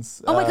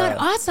teens. Oh my God,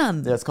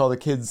 awesome. Yeah, it's called A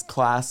Kids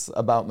Class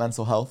About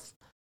Mental Health.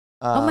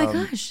 Oh my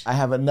gosh. I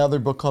have another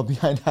book called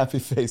Behind Happy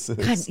Faces.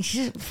 God,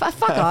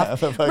 fuck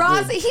off.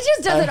 Ross, he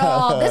just does it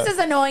all. This is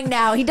annoying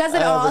now. He does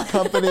it all. I have a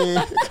company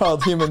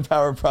called Human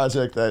Power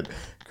Project that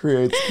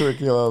creates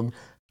curriculum.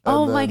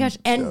 Oh my gosh.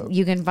 And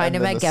you can find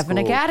him at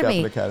Geffen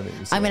Academy. Geffen Academy.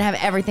 I'm going to have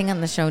everything on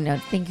the show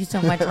notes. Thank you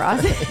so much,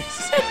 Ross.